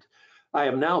 And I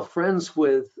am now friends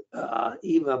with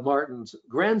Eva Martin's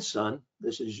grandson.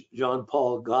 This is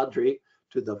Jean-Paul Gaudry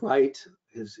to the right,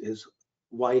 his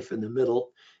wife in the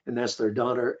middle, and that's their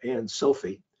daughter, Anne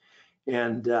Sophie.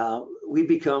 And we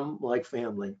become like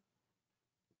family.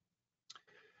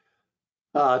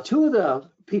 Two of the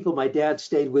people my dad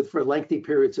stayed with for lengthy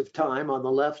periods of time, on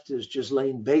the left is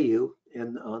Ghislaine Bayou,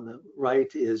 and on the right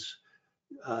is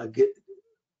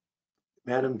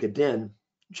Madame Gadin,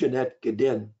 Jeanette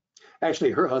Gadin.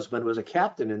 Actually, her husband was a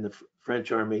captain in the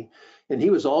French army, and he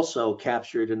was also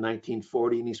captured in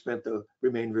 1940, and he spent the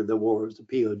remainder of the war as a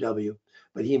POW,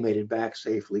 but he made it back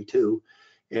safely too.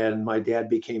 And my dad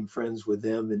became friends with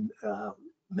them and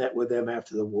met with them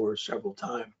after the war several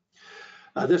times.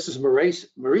 This is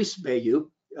Maurice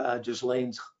Bayou,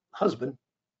 Ghislaine's husband.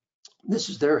 This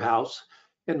is their house.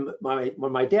 And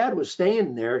when my dad was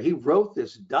staying there, he wrote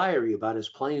this diary about his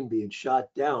plane being shot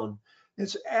down.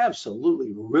 It's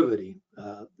absolutely riveting.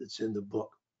 It's in the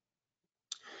book.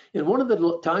 And one of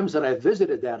the times that I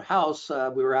visited that house,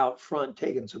 we were out front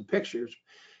taking some pictures.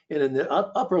 And in the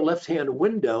upper left-hand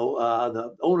window,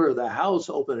 the owner of the house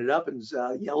opened it up and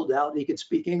yelled out, he could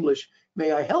speak English,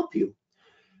 "May I help you?"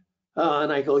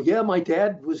 And I go, yeah, my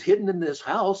dad was hidden in this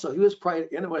house, so he was probably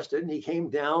interested, and he came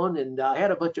down, and I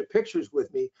had a bunch of pictures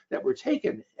with me that were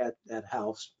taken at that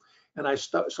house. And I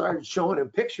started showing him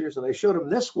pictures, and I showed him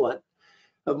this one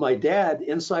of my dad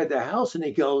inside the house, and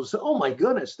he goes, oh my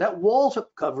goodness, that wall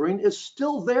covering is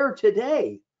still there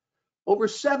today, over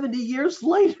 70 years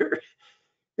later.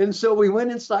 And so we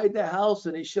went inside the house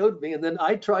and he showed me, and then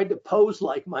I tried to pose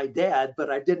like my dad,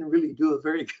 but I didn't really do a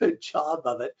very good job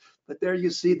of it. But there you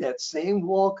see that same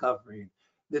wall covering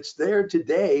that's there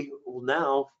today, well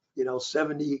now,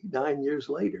 79 years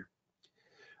later.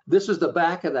 This is the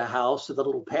back of the house, the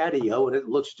little patio, and it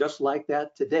looks just like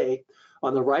that today.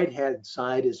 On the right-hand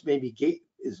side is Mimi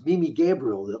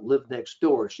Gabriel that lived next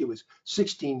door. She was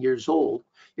 16 years old,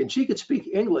 and she could speak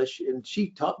English, and she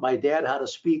taught my dad how to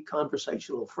speak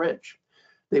conversational French.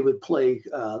 They would play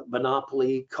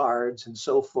Monopoly, cards, and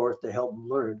so forth to help them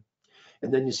learn.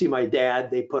 And then you see my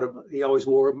dad, he always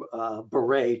wore a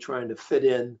beret trying to fit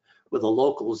in with the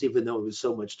locals, even though he was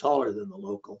so much taller than the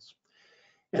locals.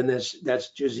 And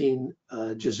that's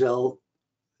Giselle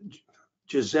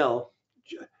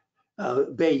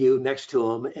Bayou next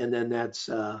to him, and then that's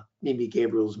Mimi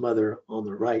Gabriel's mother on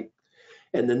the right.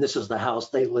 And then this is the house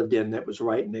they lived in that was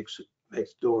right next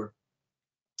door.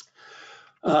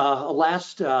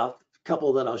 Last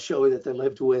couple that I'll show you that they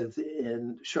lived with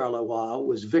in Charleroi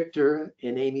was Victor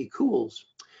and Amy Cools.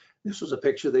 This was a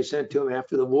picture they sent to him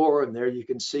after the war, and there you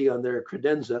can see on their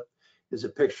credenza is a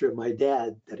picture of my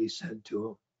dad that he sent to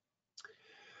him.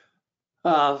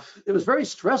 It was very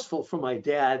stressful for my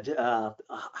dad,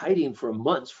 hiding for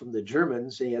months from the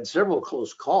Germans. He had several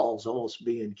close calls, almost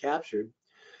being captured.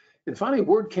 And finally,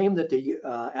 word came that the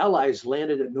Allies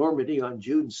landed at Normandy on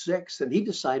June 6th, and he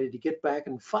decided to get back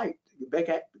and fight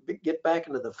get back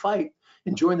into the fight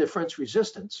and join the French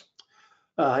resistance.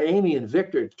 Amy and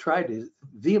Victor tried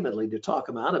vehemently to talk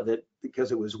him out of it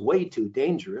because it was way too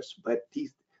dangerous, but he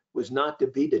was not to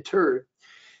be deterred.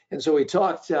 And so he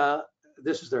talked,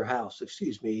 this is their house,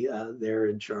 excuse me, there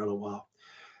in Charleroi.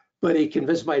 But he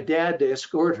convinced my dad to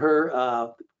escort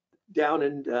her down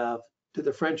to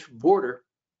the French border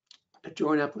to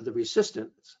join up with the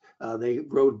resistance. They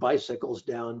rode bicycles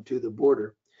down to the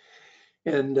border.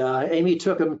 And Amy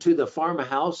took him to the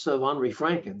farmhouse of Henri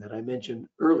Franken that I mentioned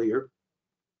earlier,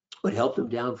 what helped him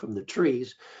down from the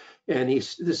trees. And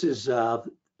this is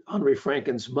Henri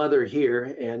Franken's mother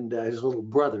here and his little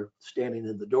brother standing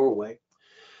in the doorway.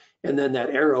 And then that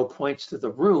arrow points to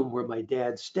the room where my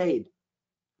dad stayed.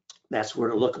 That's what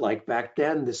it looked like back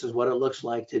then. This is what it looks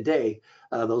like today.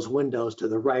 Those windows to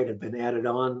the right have been added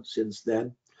on since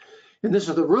then. And this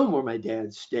is the room where my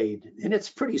dad stayed. And it's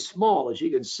pretty small, as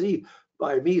you can see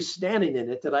by me standing in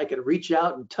it, that I could reach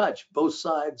out and touch both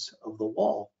sides of the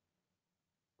wall.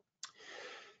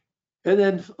 And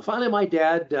then finally, my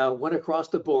dad went across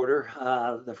the border.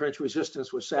 The French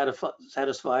resistance was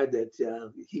satisfied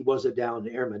that he was a downed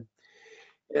airman.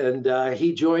 And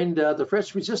he joined the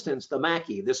French resistance, the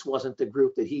Maquis. This wasn't the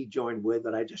group that he joined with,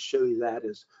 but I just show you that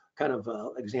as kind of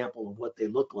an example of what they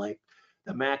look like.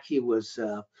 The Maquis was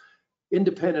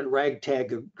independent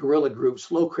ragtag guerrilla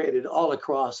groups located all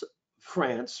across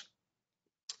France.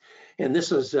 And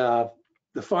this is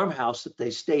the farmhouse that they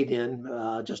stayed in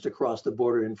just across the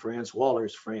border in France,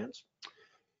 Wallers, France.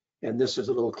 And this is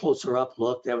a little closer up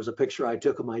look. That was a picture I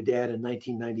took of my dad in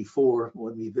 1994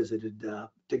 when we visited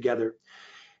together.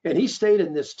 And he stayed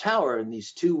in this tower in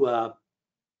these two,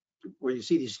 where you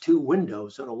see these two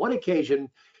windows. And on one occasion, it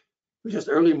was just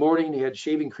early morning, he had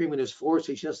shaving cream in his force.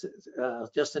 He's just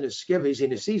in his skivvies,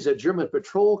 and he sees a German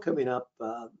patrol coming up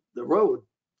the road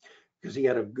because he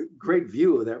had a great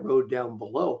view of that road down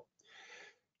below.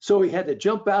 So he had to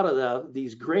jump out of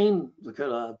these grain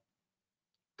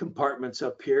compartments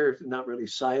up here, not really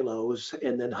silos,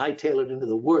 and then hightail it into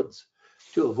the woods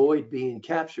to avoid being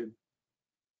captured.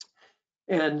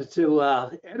 And to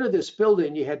enter this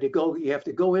building, you have to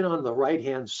go in on the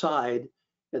right-hand side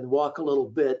and walk a little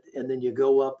bit, and then you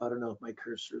go up. I don't know if my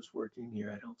cursor is working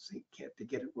here. I don't think can't to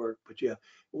get it work, but you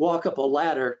walk up a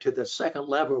ladder to the second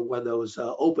level where those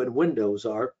open windows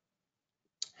are.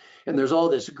 And there's all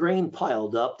this grain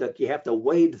piled up that you have to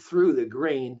wade through the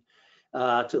grain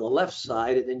to the left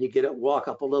side, and then you walk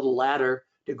up a little ladder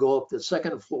to go up the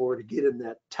second floor to get in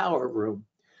that tower room.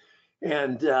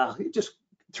 And just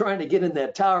trying to get in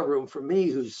that tower room for me,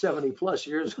 who's 70 plus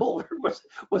years older,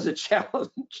 was a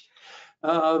challenge.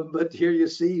 But here you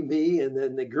see me, and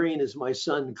then the green is my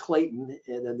son Clayton,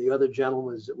 and then the other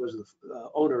gentleman was the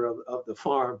owner of the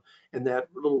farm, and that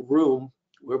little room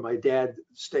where my dad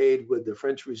stayed with the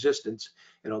French resistance.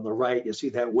 And on the right, you see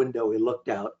that window he looked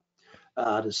out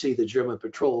to see the German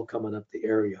patrol coming up the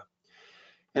area.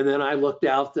 And then I looked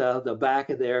out the back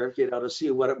of there, to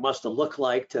see what it must have looked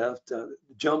like to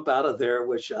jump out of there,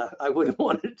 which I wouldn't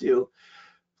want to do.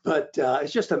 But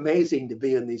it's just amazing to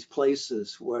be in these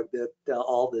places where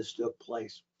all this took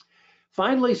place.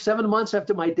 Finally, 7 months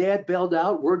after my dad bailed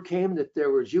out, word came that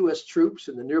there was U.S. troops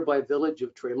in the nearby village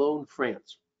of Trélone,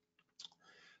 France.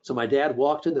 So my dad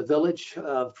walked in the village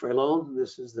of Trélone.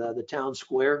 This is the town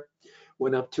square.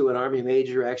 Went up to an Army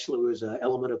major. Actually, it was an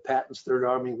element of Patton's Third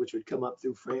Army, which would come up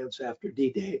through France after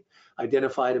D-Day.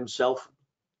 Identified himself.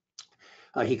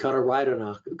 He caught a ride on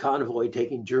a convoy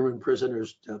taking German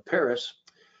prisoners to Paris,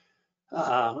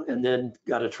 and then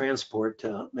got a transport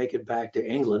to make it back to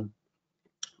England.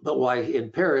 But while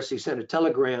in Paris, he sent a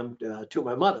telegram to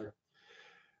my mother,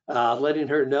 letting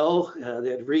her know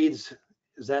that reads,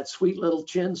 "Is that sweet little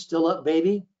chin still up,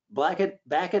 baby? Back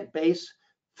at base,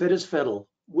 fit as fiddle.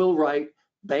 Will write,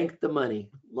 bank the money,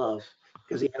 love,"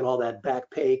 because he had all that back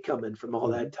pay coming from all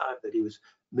that time that he was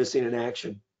missing in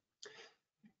action.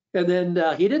 And then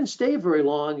he didn't stay very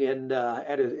long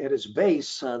at his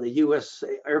base. The U.S.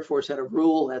 Air Force had a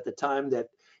rule at the time that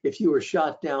if you were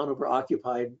shot down over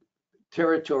occupied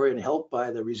territory and helped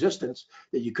by the resistance,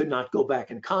 that you could not go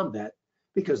back in combat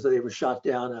because they were shot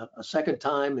down a second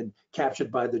time and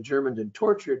captured by the Germans and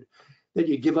tortured, that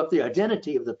you give up the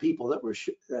identity of the people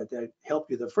that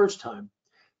helped you the first time.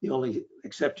 The only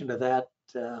exception to that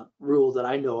rule that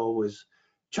I know was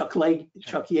Chuck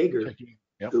Yeager,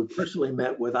 Yep. who personally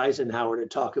met with Eisenhower to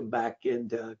talk him back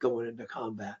into going into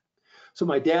combat. So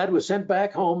my dad was sent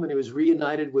back home, and he was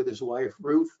reunited with his wife,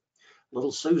 Ruth.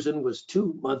 Little Susan was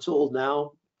 2 months old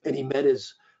now, and he met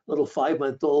his little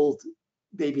 5-month-old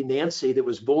baby Nancy that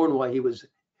was born while he was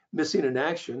missing in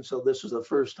action. So this was the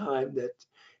first time that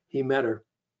he met her.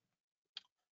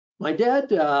 My dad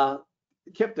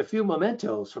kept a few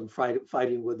mementos from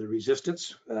fighting with the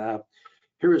resistance.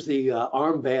 Here is the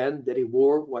armband that he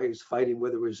wore while he was fighting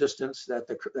with the resistance.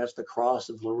 That's the cross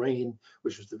of Lorraine,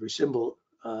 which was the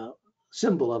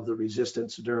symbol of the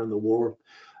resistance during the war.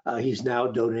 He's now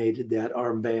donated that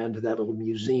armband to that little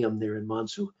museum there in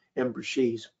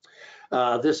Monceau-en-Bréchez.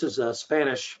 This is a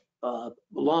Spanish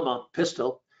llama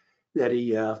pistol that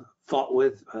he fought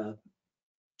with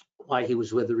while he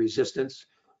was with the resistance.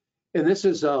 And this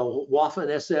is a Waffen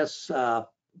SS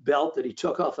belt that he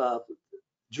took off a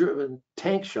German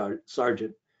tank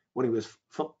sergeant when he was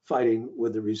fighting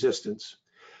with the resistance.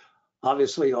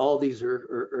 Obviously, all these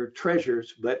are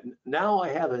treasures, but now I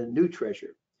have a new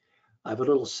treasure. I have a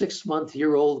little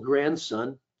 6-month-old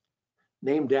grandson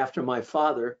named after my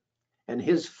father and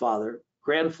his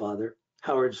grandfather,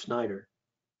 Howard Snyder.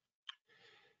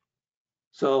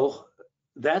 So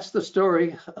that's the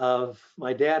story of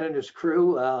my dad and his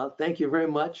crew. Thank you very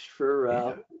much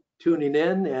for tuning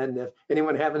in. And if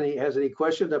anyone has any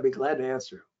questions, I'd be glad to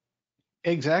answer.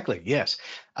 Exactly. Yes.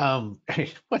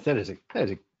 What that is a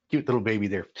cute little baby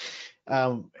there.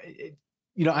 I'm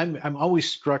always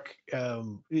struck,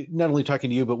 not only talking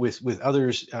to you, but with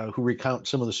others who recount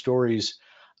some of the stories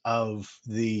of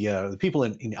the people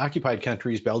in occupied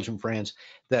countries, Belgium, France,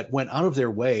 that went out of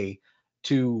their way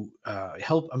to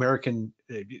help American,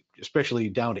 especially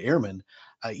down to airmen,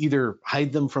 either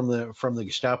hide them from the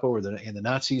Gestapo or the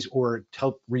Nazis, or to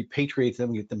help repatriate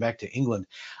them, get them back to England.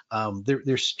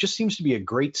 There just seems to be a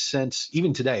great sense,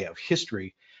 even today, of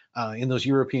history in those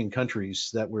European countries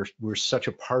that were such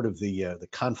a part of the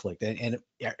conflict. And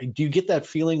do you get that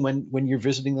feeling when you're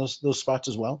visiting those spots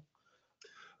as well?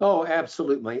 Oh,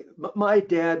 absolutely. My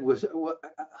dad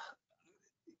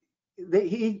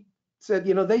he said,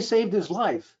 they saved his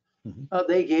life. Mm-hmm.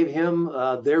 They gave him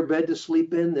their bed to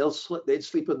sleep in. They'd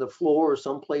sleep on the floor or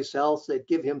someplace else. They'd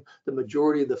give him the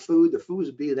majority of the food. The food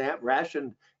was being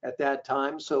rationed at that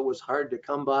time, so it was hard to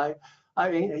come by. I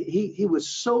mean, he was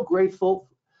so grateful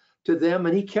to them,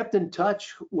 and he kept in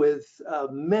touch with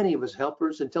many of his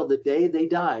helpers until the day they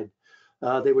died.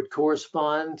 They would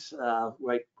correspond,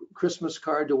 write Christmas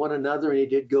card to one another, and he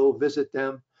did go visit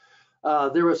them.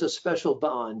 There was a special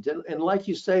bond. And like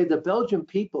you say, the Belgian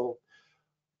people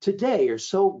today are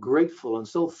so grateful and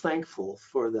so thankful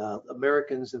for the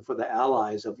Americans and for the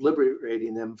Allies of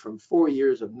liberating them from 4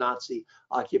 years of Nazi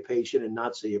occupation and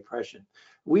Nazi oppression.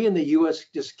 We in the US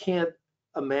just can't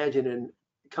imagine and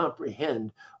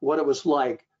comprehend what it was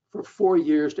like for 4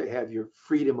 years to have your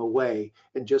freedom away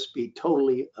and just be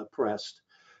totally oppressed.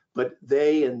 But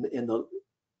they in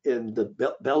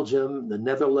Belgium, the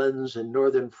Netherlands, and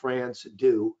northern France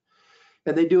do.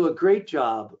 And they do a great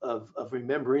job of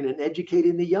remembering and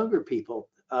educating the younger people.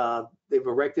 They've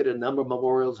erected a number of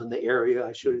memorials in the area.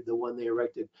 I showed you the one they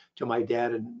erected to my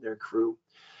dad and their crew.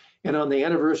 And on the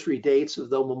anniversary dates of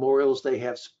the memorials, they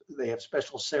have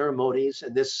special ceremonies.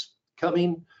 And this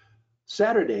coming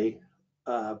Saturday,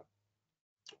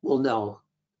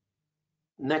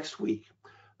 next week,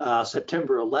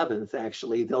 September 11th,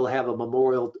 actually, they'll have a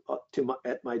memorial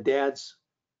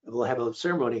We'll have a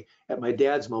ceremony at my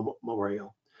dad's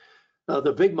memorial.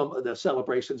 The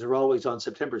celebrations are always on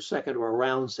September 2nd or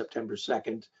around September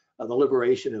 2nd, the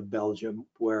liberation of Belgium,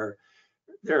 where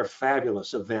there are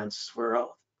fabulous events where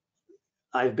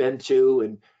I've been to,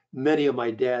 and many of my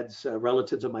dad's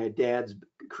relatives of my dad's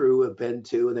crew have been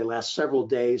to, and they last several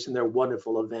days, and they're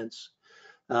wonderful events.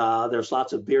 There's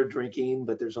lots of beer drinking,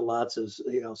 but there's lots of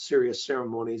serious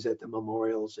ceremonies at the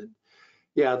memorials, and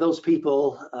yeah, those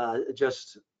people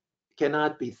just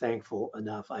cannot be thankful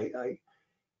enough.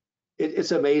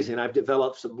 It's amazing. I've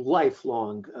developed some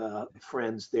lifelong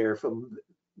friends there from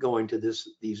going to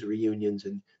these reunions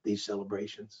and these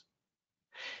celebrations.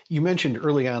 You mentioned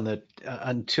early on that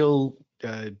until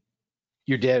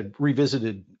your dad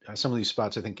revisited some of these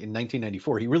spots, I think in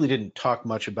 1994, he really didn't talk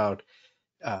much about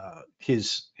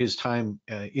his time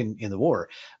in the war.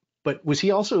 But was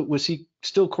he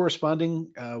still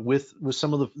corresponding with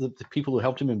some of the people who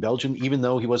helped him in Belgium, even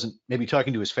though he wasn't maybe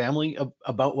talking to his family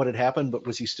about what had happened, but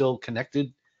was he still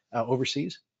connected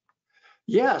overseas?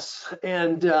 Yes.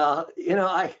 And,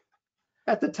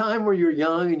 at the time where you're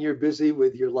young and you're busy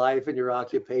with your life and your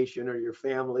occupation or your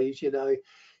families,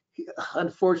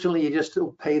 unfortunately, you just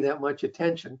don't pay that much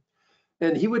attention.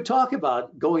 And he would talk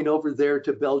about going over there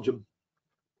to Belgium.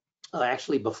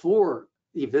 Actually, before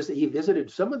he visited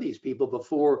some of these people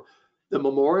before the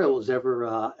memorial was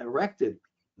ever erected.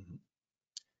 Mm-hmm.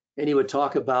 And he would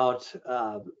talk about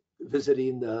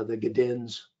visiting the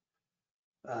Gadins,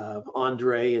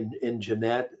 Andre and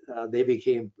Jeanette. They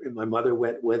became, my mother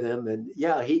went with him. And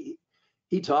yeah, he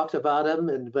he talked about him,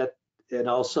 and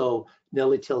also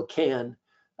Nellie Tilcan,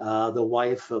 the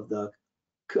wife of the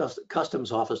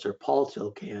customs officer Paul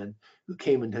Tilcan, who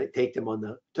came and took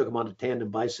him on a tandem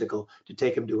bicycle to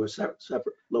take him to a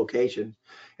separate location.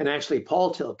 And actually,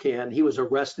 Paul Tilcan, he was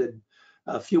arrested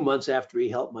a few months after he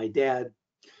helped my dad.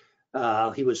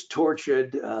 He was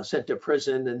tortured, sent to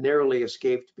prison, and narrowly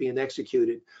escaped being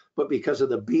executed. But because of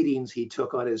the beatings he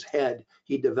took on his head,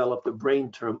 he developed a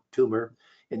brain tumor,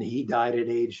 and he died at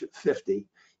age 50.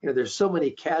 There's so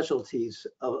many casualties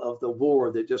of the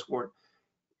war that just weren't,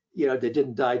 they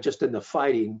didn't die just in the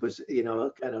fighting, was,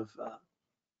 kind of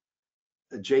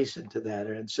adjacent to that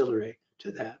or ancillary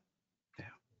to that.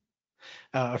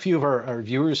 A few of our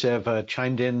viewers have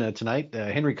chimed in tonight.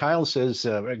 Henry Kyle says,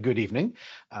 good evening.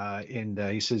 And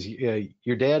he says,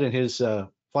 your dad and his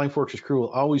Flying Fortress crew will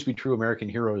always be true American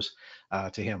heroes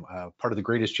to him, part of the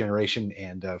greatest generation.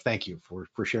 And thank you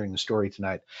for sharing the story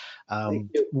tonight.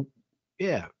 Thank you.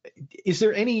 Yeah. Is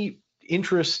there any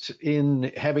interest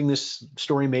in having this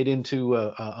story made into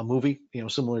a movie,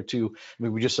 similar to,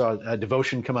 we just saw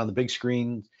Devotion come on the big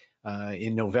screen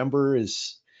in November.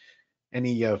 Is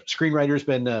any screenwriters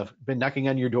been knocking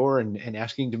on your door and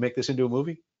asking to make this into a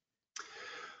movie?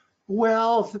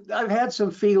 Well, I've had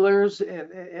some feelers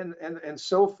and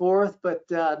so forth, but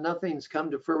nothing's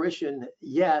come to fruition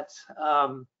yet.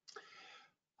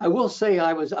 I will say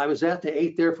I was at the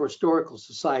 8th Air Force Historical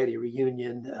Society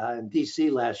reunion in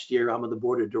DC last year. I'm on the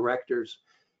board of directors,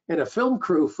 and a film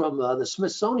crew from the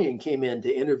Smithsonian came in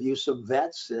to interview some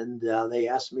vets, and they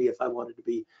asked me if I wanted to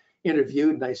be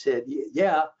interviewed, and I said,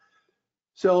 yeah.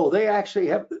 So they actually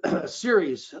have a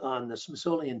series on the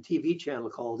Smithsonian TV channel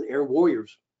called Air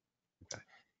Warriors. Okay.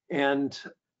 And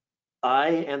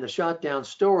the Shot Down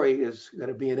story is going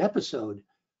to be an episode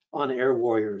on Air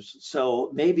Warriors.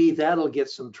 So maybe that'll get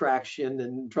some traction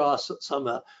and draw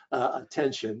some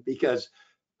attention, because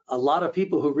a lot of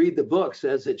people who read the book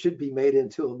says it should be made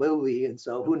into a movie. And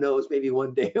so who knows, maybe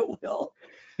one day it will.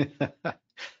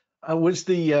 Was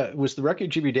the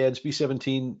wreckage of your dad's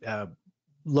B-17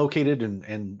 located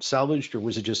and salvaged, or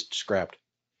was it just scrapped?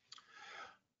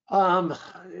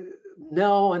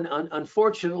 No, and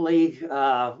unfortunately,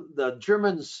 the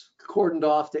Germans cordoned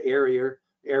off the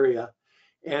area.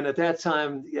 And at that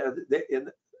time,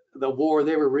 in the war,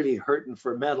 they were really hurting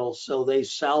for metal. So they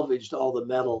salvaged all the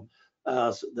metal,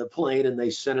 the plane, and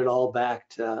they sent it all back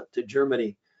to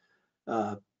Germany.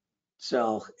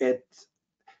 So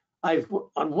on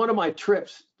one of my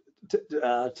trips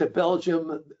to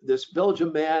Belgium, this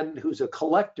Belgian man who's a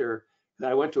collector,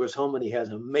 I went to his home, and he has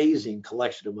an amazing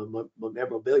collection of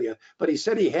memorabilia, but he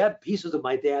said he had pieces of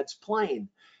my dad's plane,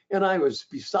 and I was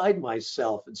beside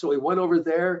myself. And so he went over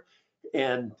there,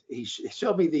 and he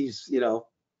showed me these, kind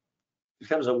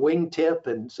of a wingtip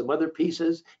and some other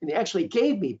pieces, and he actually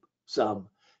gave me some.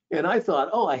 And I thought,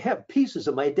 oh, I have pieces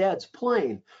of my dad's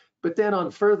plane. But then on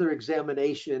further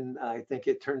examination, I think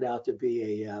it turned out to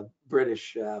be a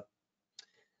British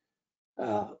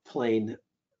plane,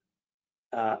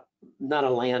 not a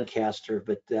Lancaster,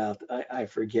 but I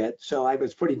forget. So I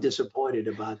was pretty disappointed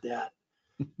about that.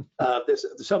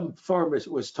 Some farmer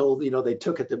was told, they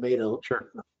took it to make a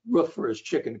roof for his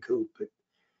chicken coop.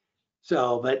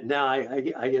 But now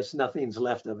I guess nothing's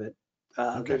left of it.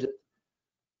 Okay.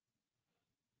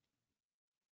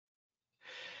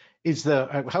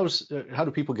 How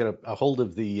do people get a hold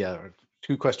of the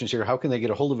two questions here? How can they get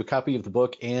a hold of a copy of the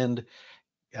book, and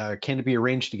can it be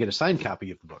arranged to get a signed copy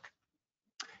of the book?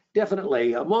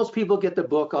 Definitely. Most people get the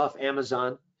book off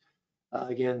Amazon.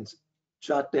 Again,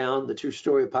 Shot Down, the true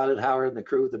story of Pilot Howard and the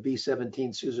crew of the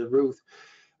B-17 Susan Ruth.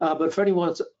 But if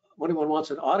anyone wants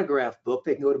an autographed book,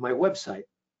 they can go to my website,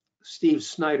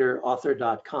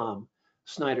 stevesnyderauthor.com.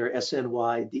 Snyder,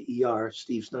 S-N-Y-D-E-R,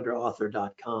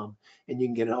 stevesnyderauthor.com, and you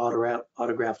can get an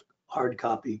autographed hard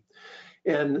copy.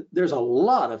 And there's a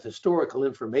lot of historical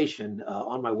information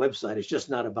on my website. It's just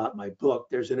not about my book.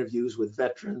 There's interviews with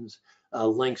veterans,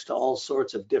 links to all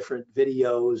sorts of different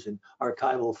videos and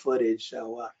archival footage.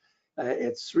 So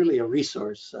it's really a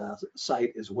resource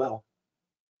site as well.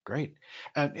 Great.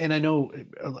 And I know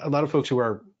a lot of folks who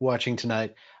are watching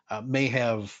tonight may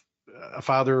have a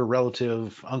father, a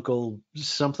relative, uncle,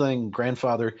 something,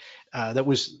 grandfather that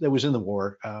was in the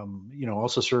war,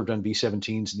 also served on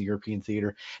B-17s in the European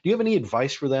theater. Do you have any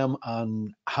advice for them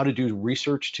on how to do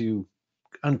research to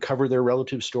uncover their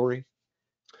relative's story?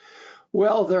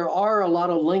 Well, there are a lot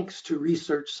of links to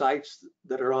research sites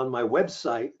that are on my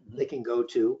website they can go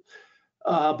to.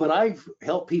 But I've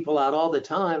helped people out all the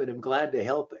time, and I'm glad to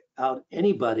help out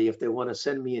anybody if they want to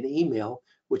send me an email,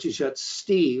 which is at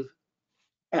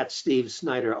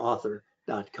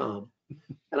steve@stevesnyderauthor.com.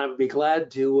 and I'd be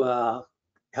glad to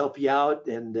help you out.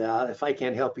 And if I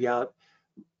can't help you out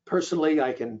personally,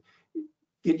 I can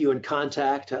get you in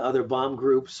contact to other bomb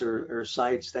groups or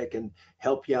sites that can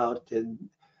help you out. And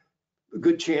a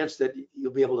good chance that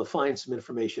you'll be able to find some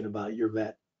information about your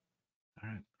vet. All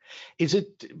right. Is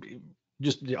it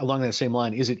just along that same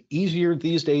line? Is it easier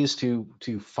these days to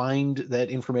find that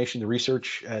information, the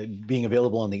research being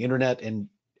available on the internet, and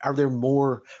are there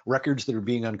more records that are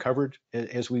being uncovered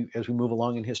as we move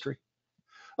along in history?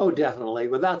 Oh, definitely.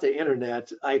 Without the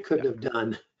internet, I couldn't have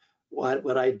done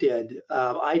what I did.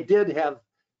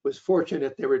 Was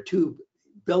fortunate. There were two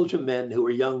Belgian men who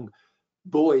were young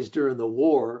boys during the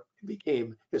war,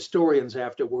 became historians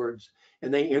afterwards,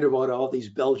 and they interviewed all these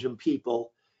Belgian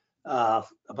people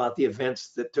about the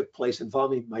events that took place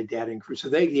involving my dad and crew. So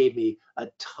they gave me a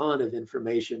ton of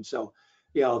information. So,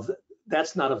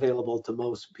 that's not available to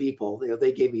most people.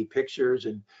 They gave me pictures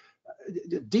and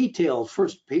detailed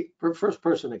first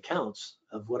person accounts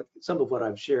of some of what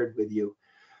I've shared with you.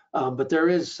 But there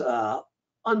is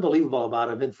unbelievable amount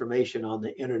of information on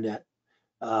the internet,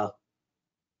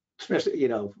 especially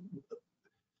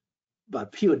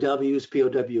about POWs,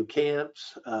 POW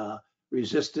camps,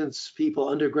 resistance people,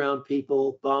 underground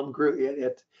people, bomb group.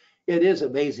 It is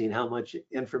amazing how much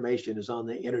information is on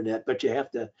the internet, but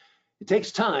it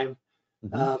takes time.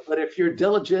 But if you're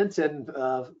diligent and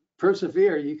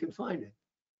persevere, you can find it.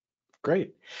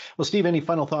 Great. Well, Steve, any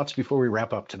final thoughts before we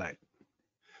wrap up tonight?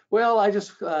 Well, I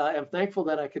just am thankful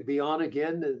that I could be on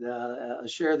again and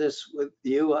share this with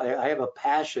you. I have a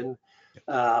passion,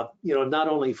 not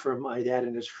only for my dad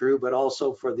and his crew, but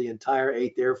also for the entire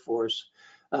 8th Air Force.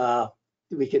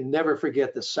 We can never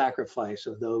forget the sacrifice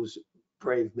of those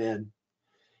brave men.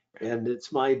 And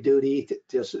it's my duty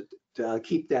to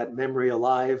keep that memory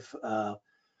alive of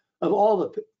all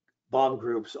the bomb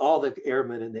groups, all the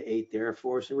airmen in the 8th Air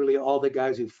Force, and really all the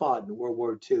guys who fought in World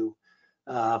War II.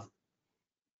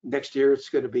 Next year, it's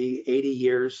going to be 80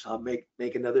 years. I'll make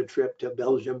another trip to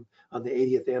Belgium on the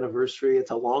 80th anniversary. It's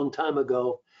a long time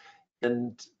ago,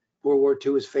 and World War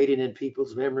II is fading in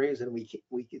people's memories, and we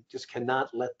just cannot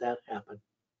let that happen.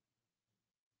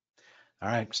 All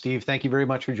right, Steve, thank you very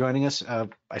much for joining us. I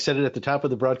said it at the top of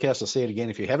the broadcast. I'll say it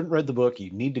again. If you haven't read the book, you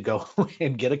need to go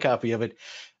and get a copy of it.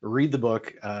 Read the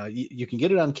book. You can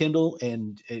get it on Kindle,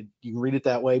 and you can read it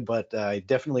that way, but I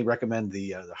definitely recommend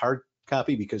the hard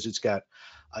copy because it's got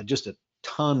just a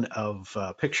ton of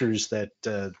pictures that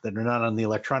are not on the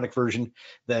electronic version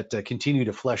that continue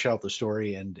to flesh out the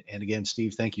story. And again,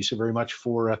 Steve, thank you so very much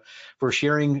for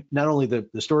sharing not only the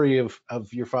story of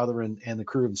your father and the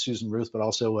crew of the Susan Ruth, but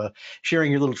also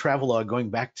sharing your little travelogue going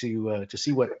back to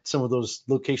see what some of those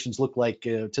locations look like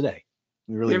today.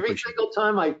 We really Every single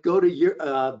time I go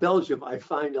to Belgium, I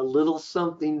find a little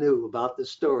something new about the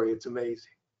story. It's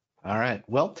amazing. All right.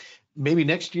 Well, maybe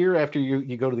next year after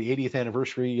you go to the 80th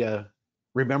anniversary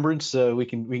remembrance, we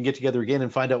can get together again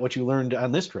and find out what you learned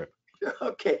on this trip.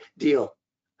 Okay, deal.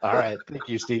 All right. Thank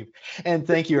you, Steve. And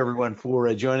thank you, everyone,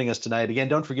 for joining us tonight. Again,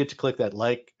 don't forget to click that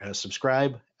like,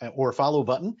 subscribe, or follow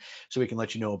button so we can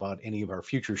let you know about any of our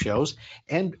future shows.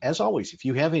 And as always, if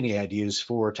you have any ideas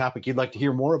for a topic you'd like to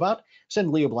hear more about,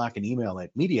 send Leah Block an email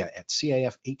at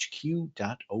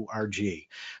media@cafhq.org.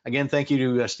 Again, thank you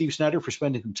to Steve Snyder for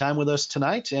spending some time with us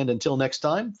tonight. And until next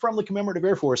time, from the Commemorative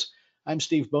Air Force, I'm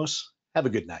Steve Bose. Have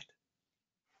a good night.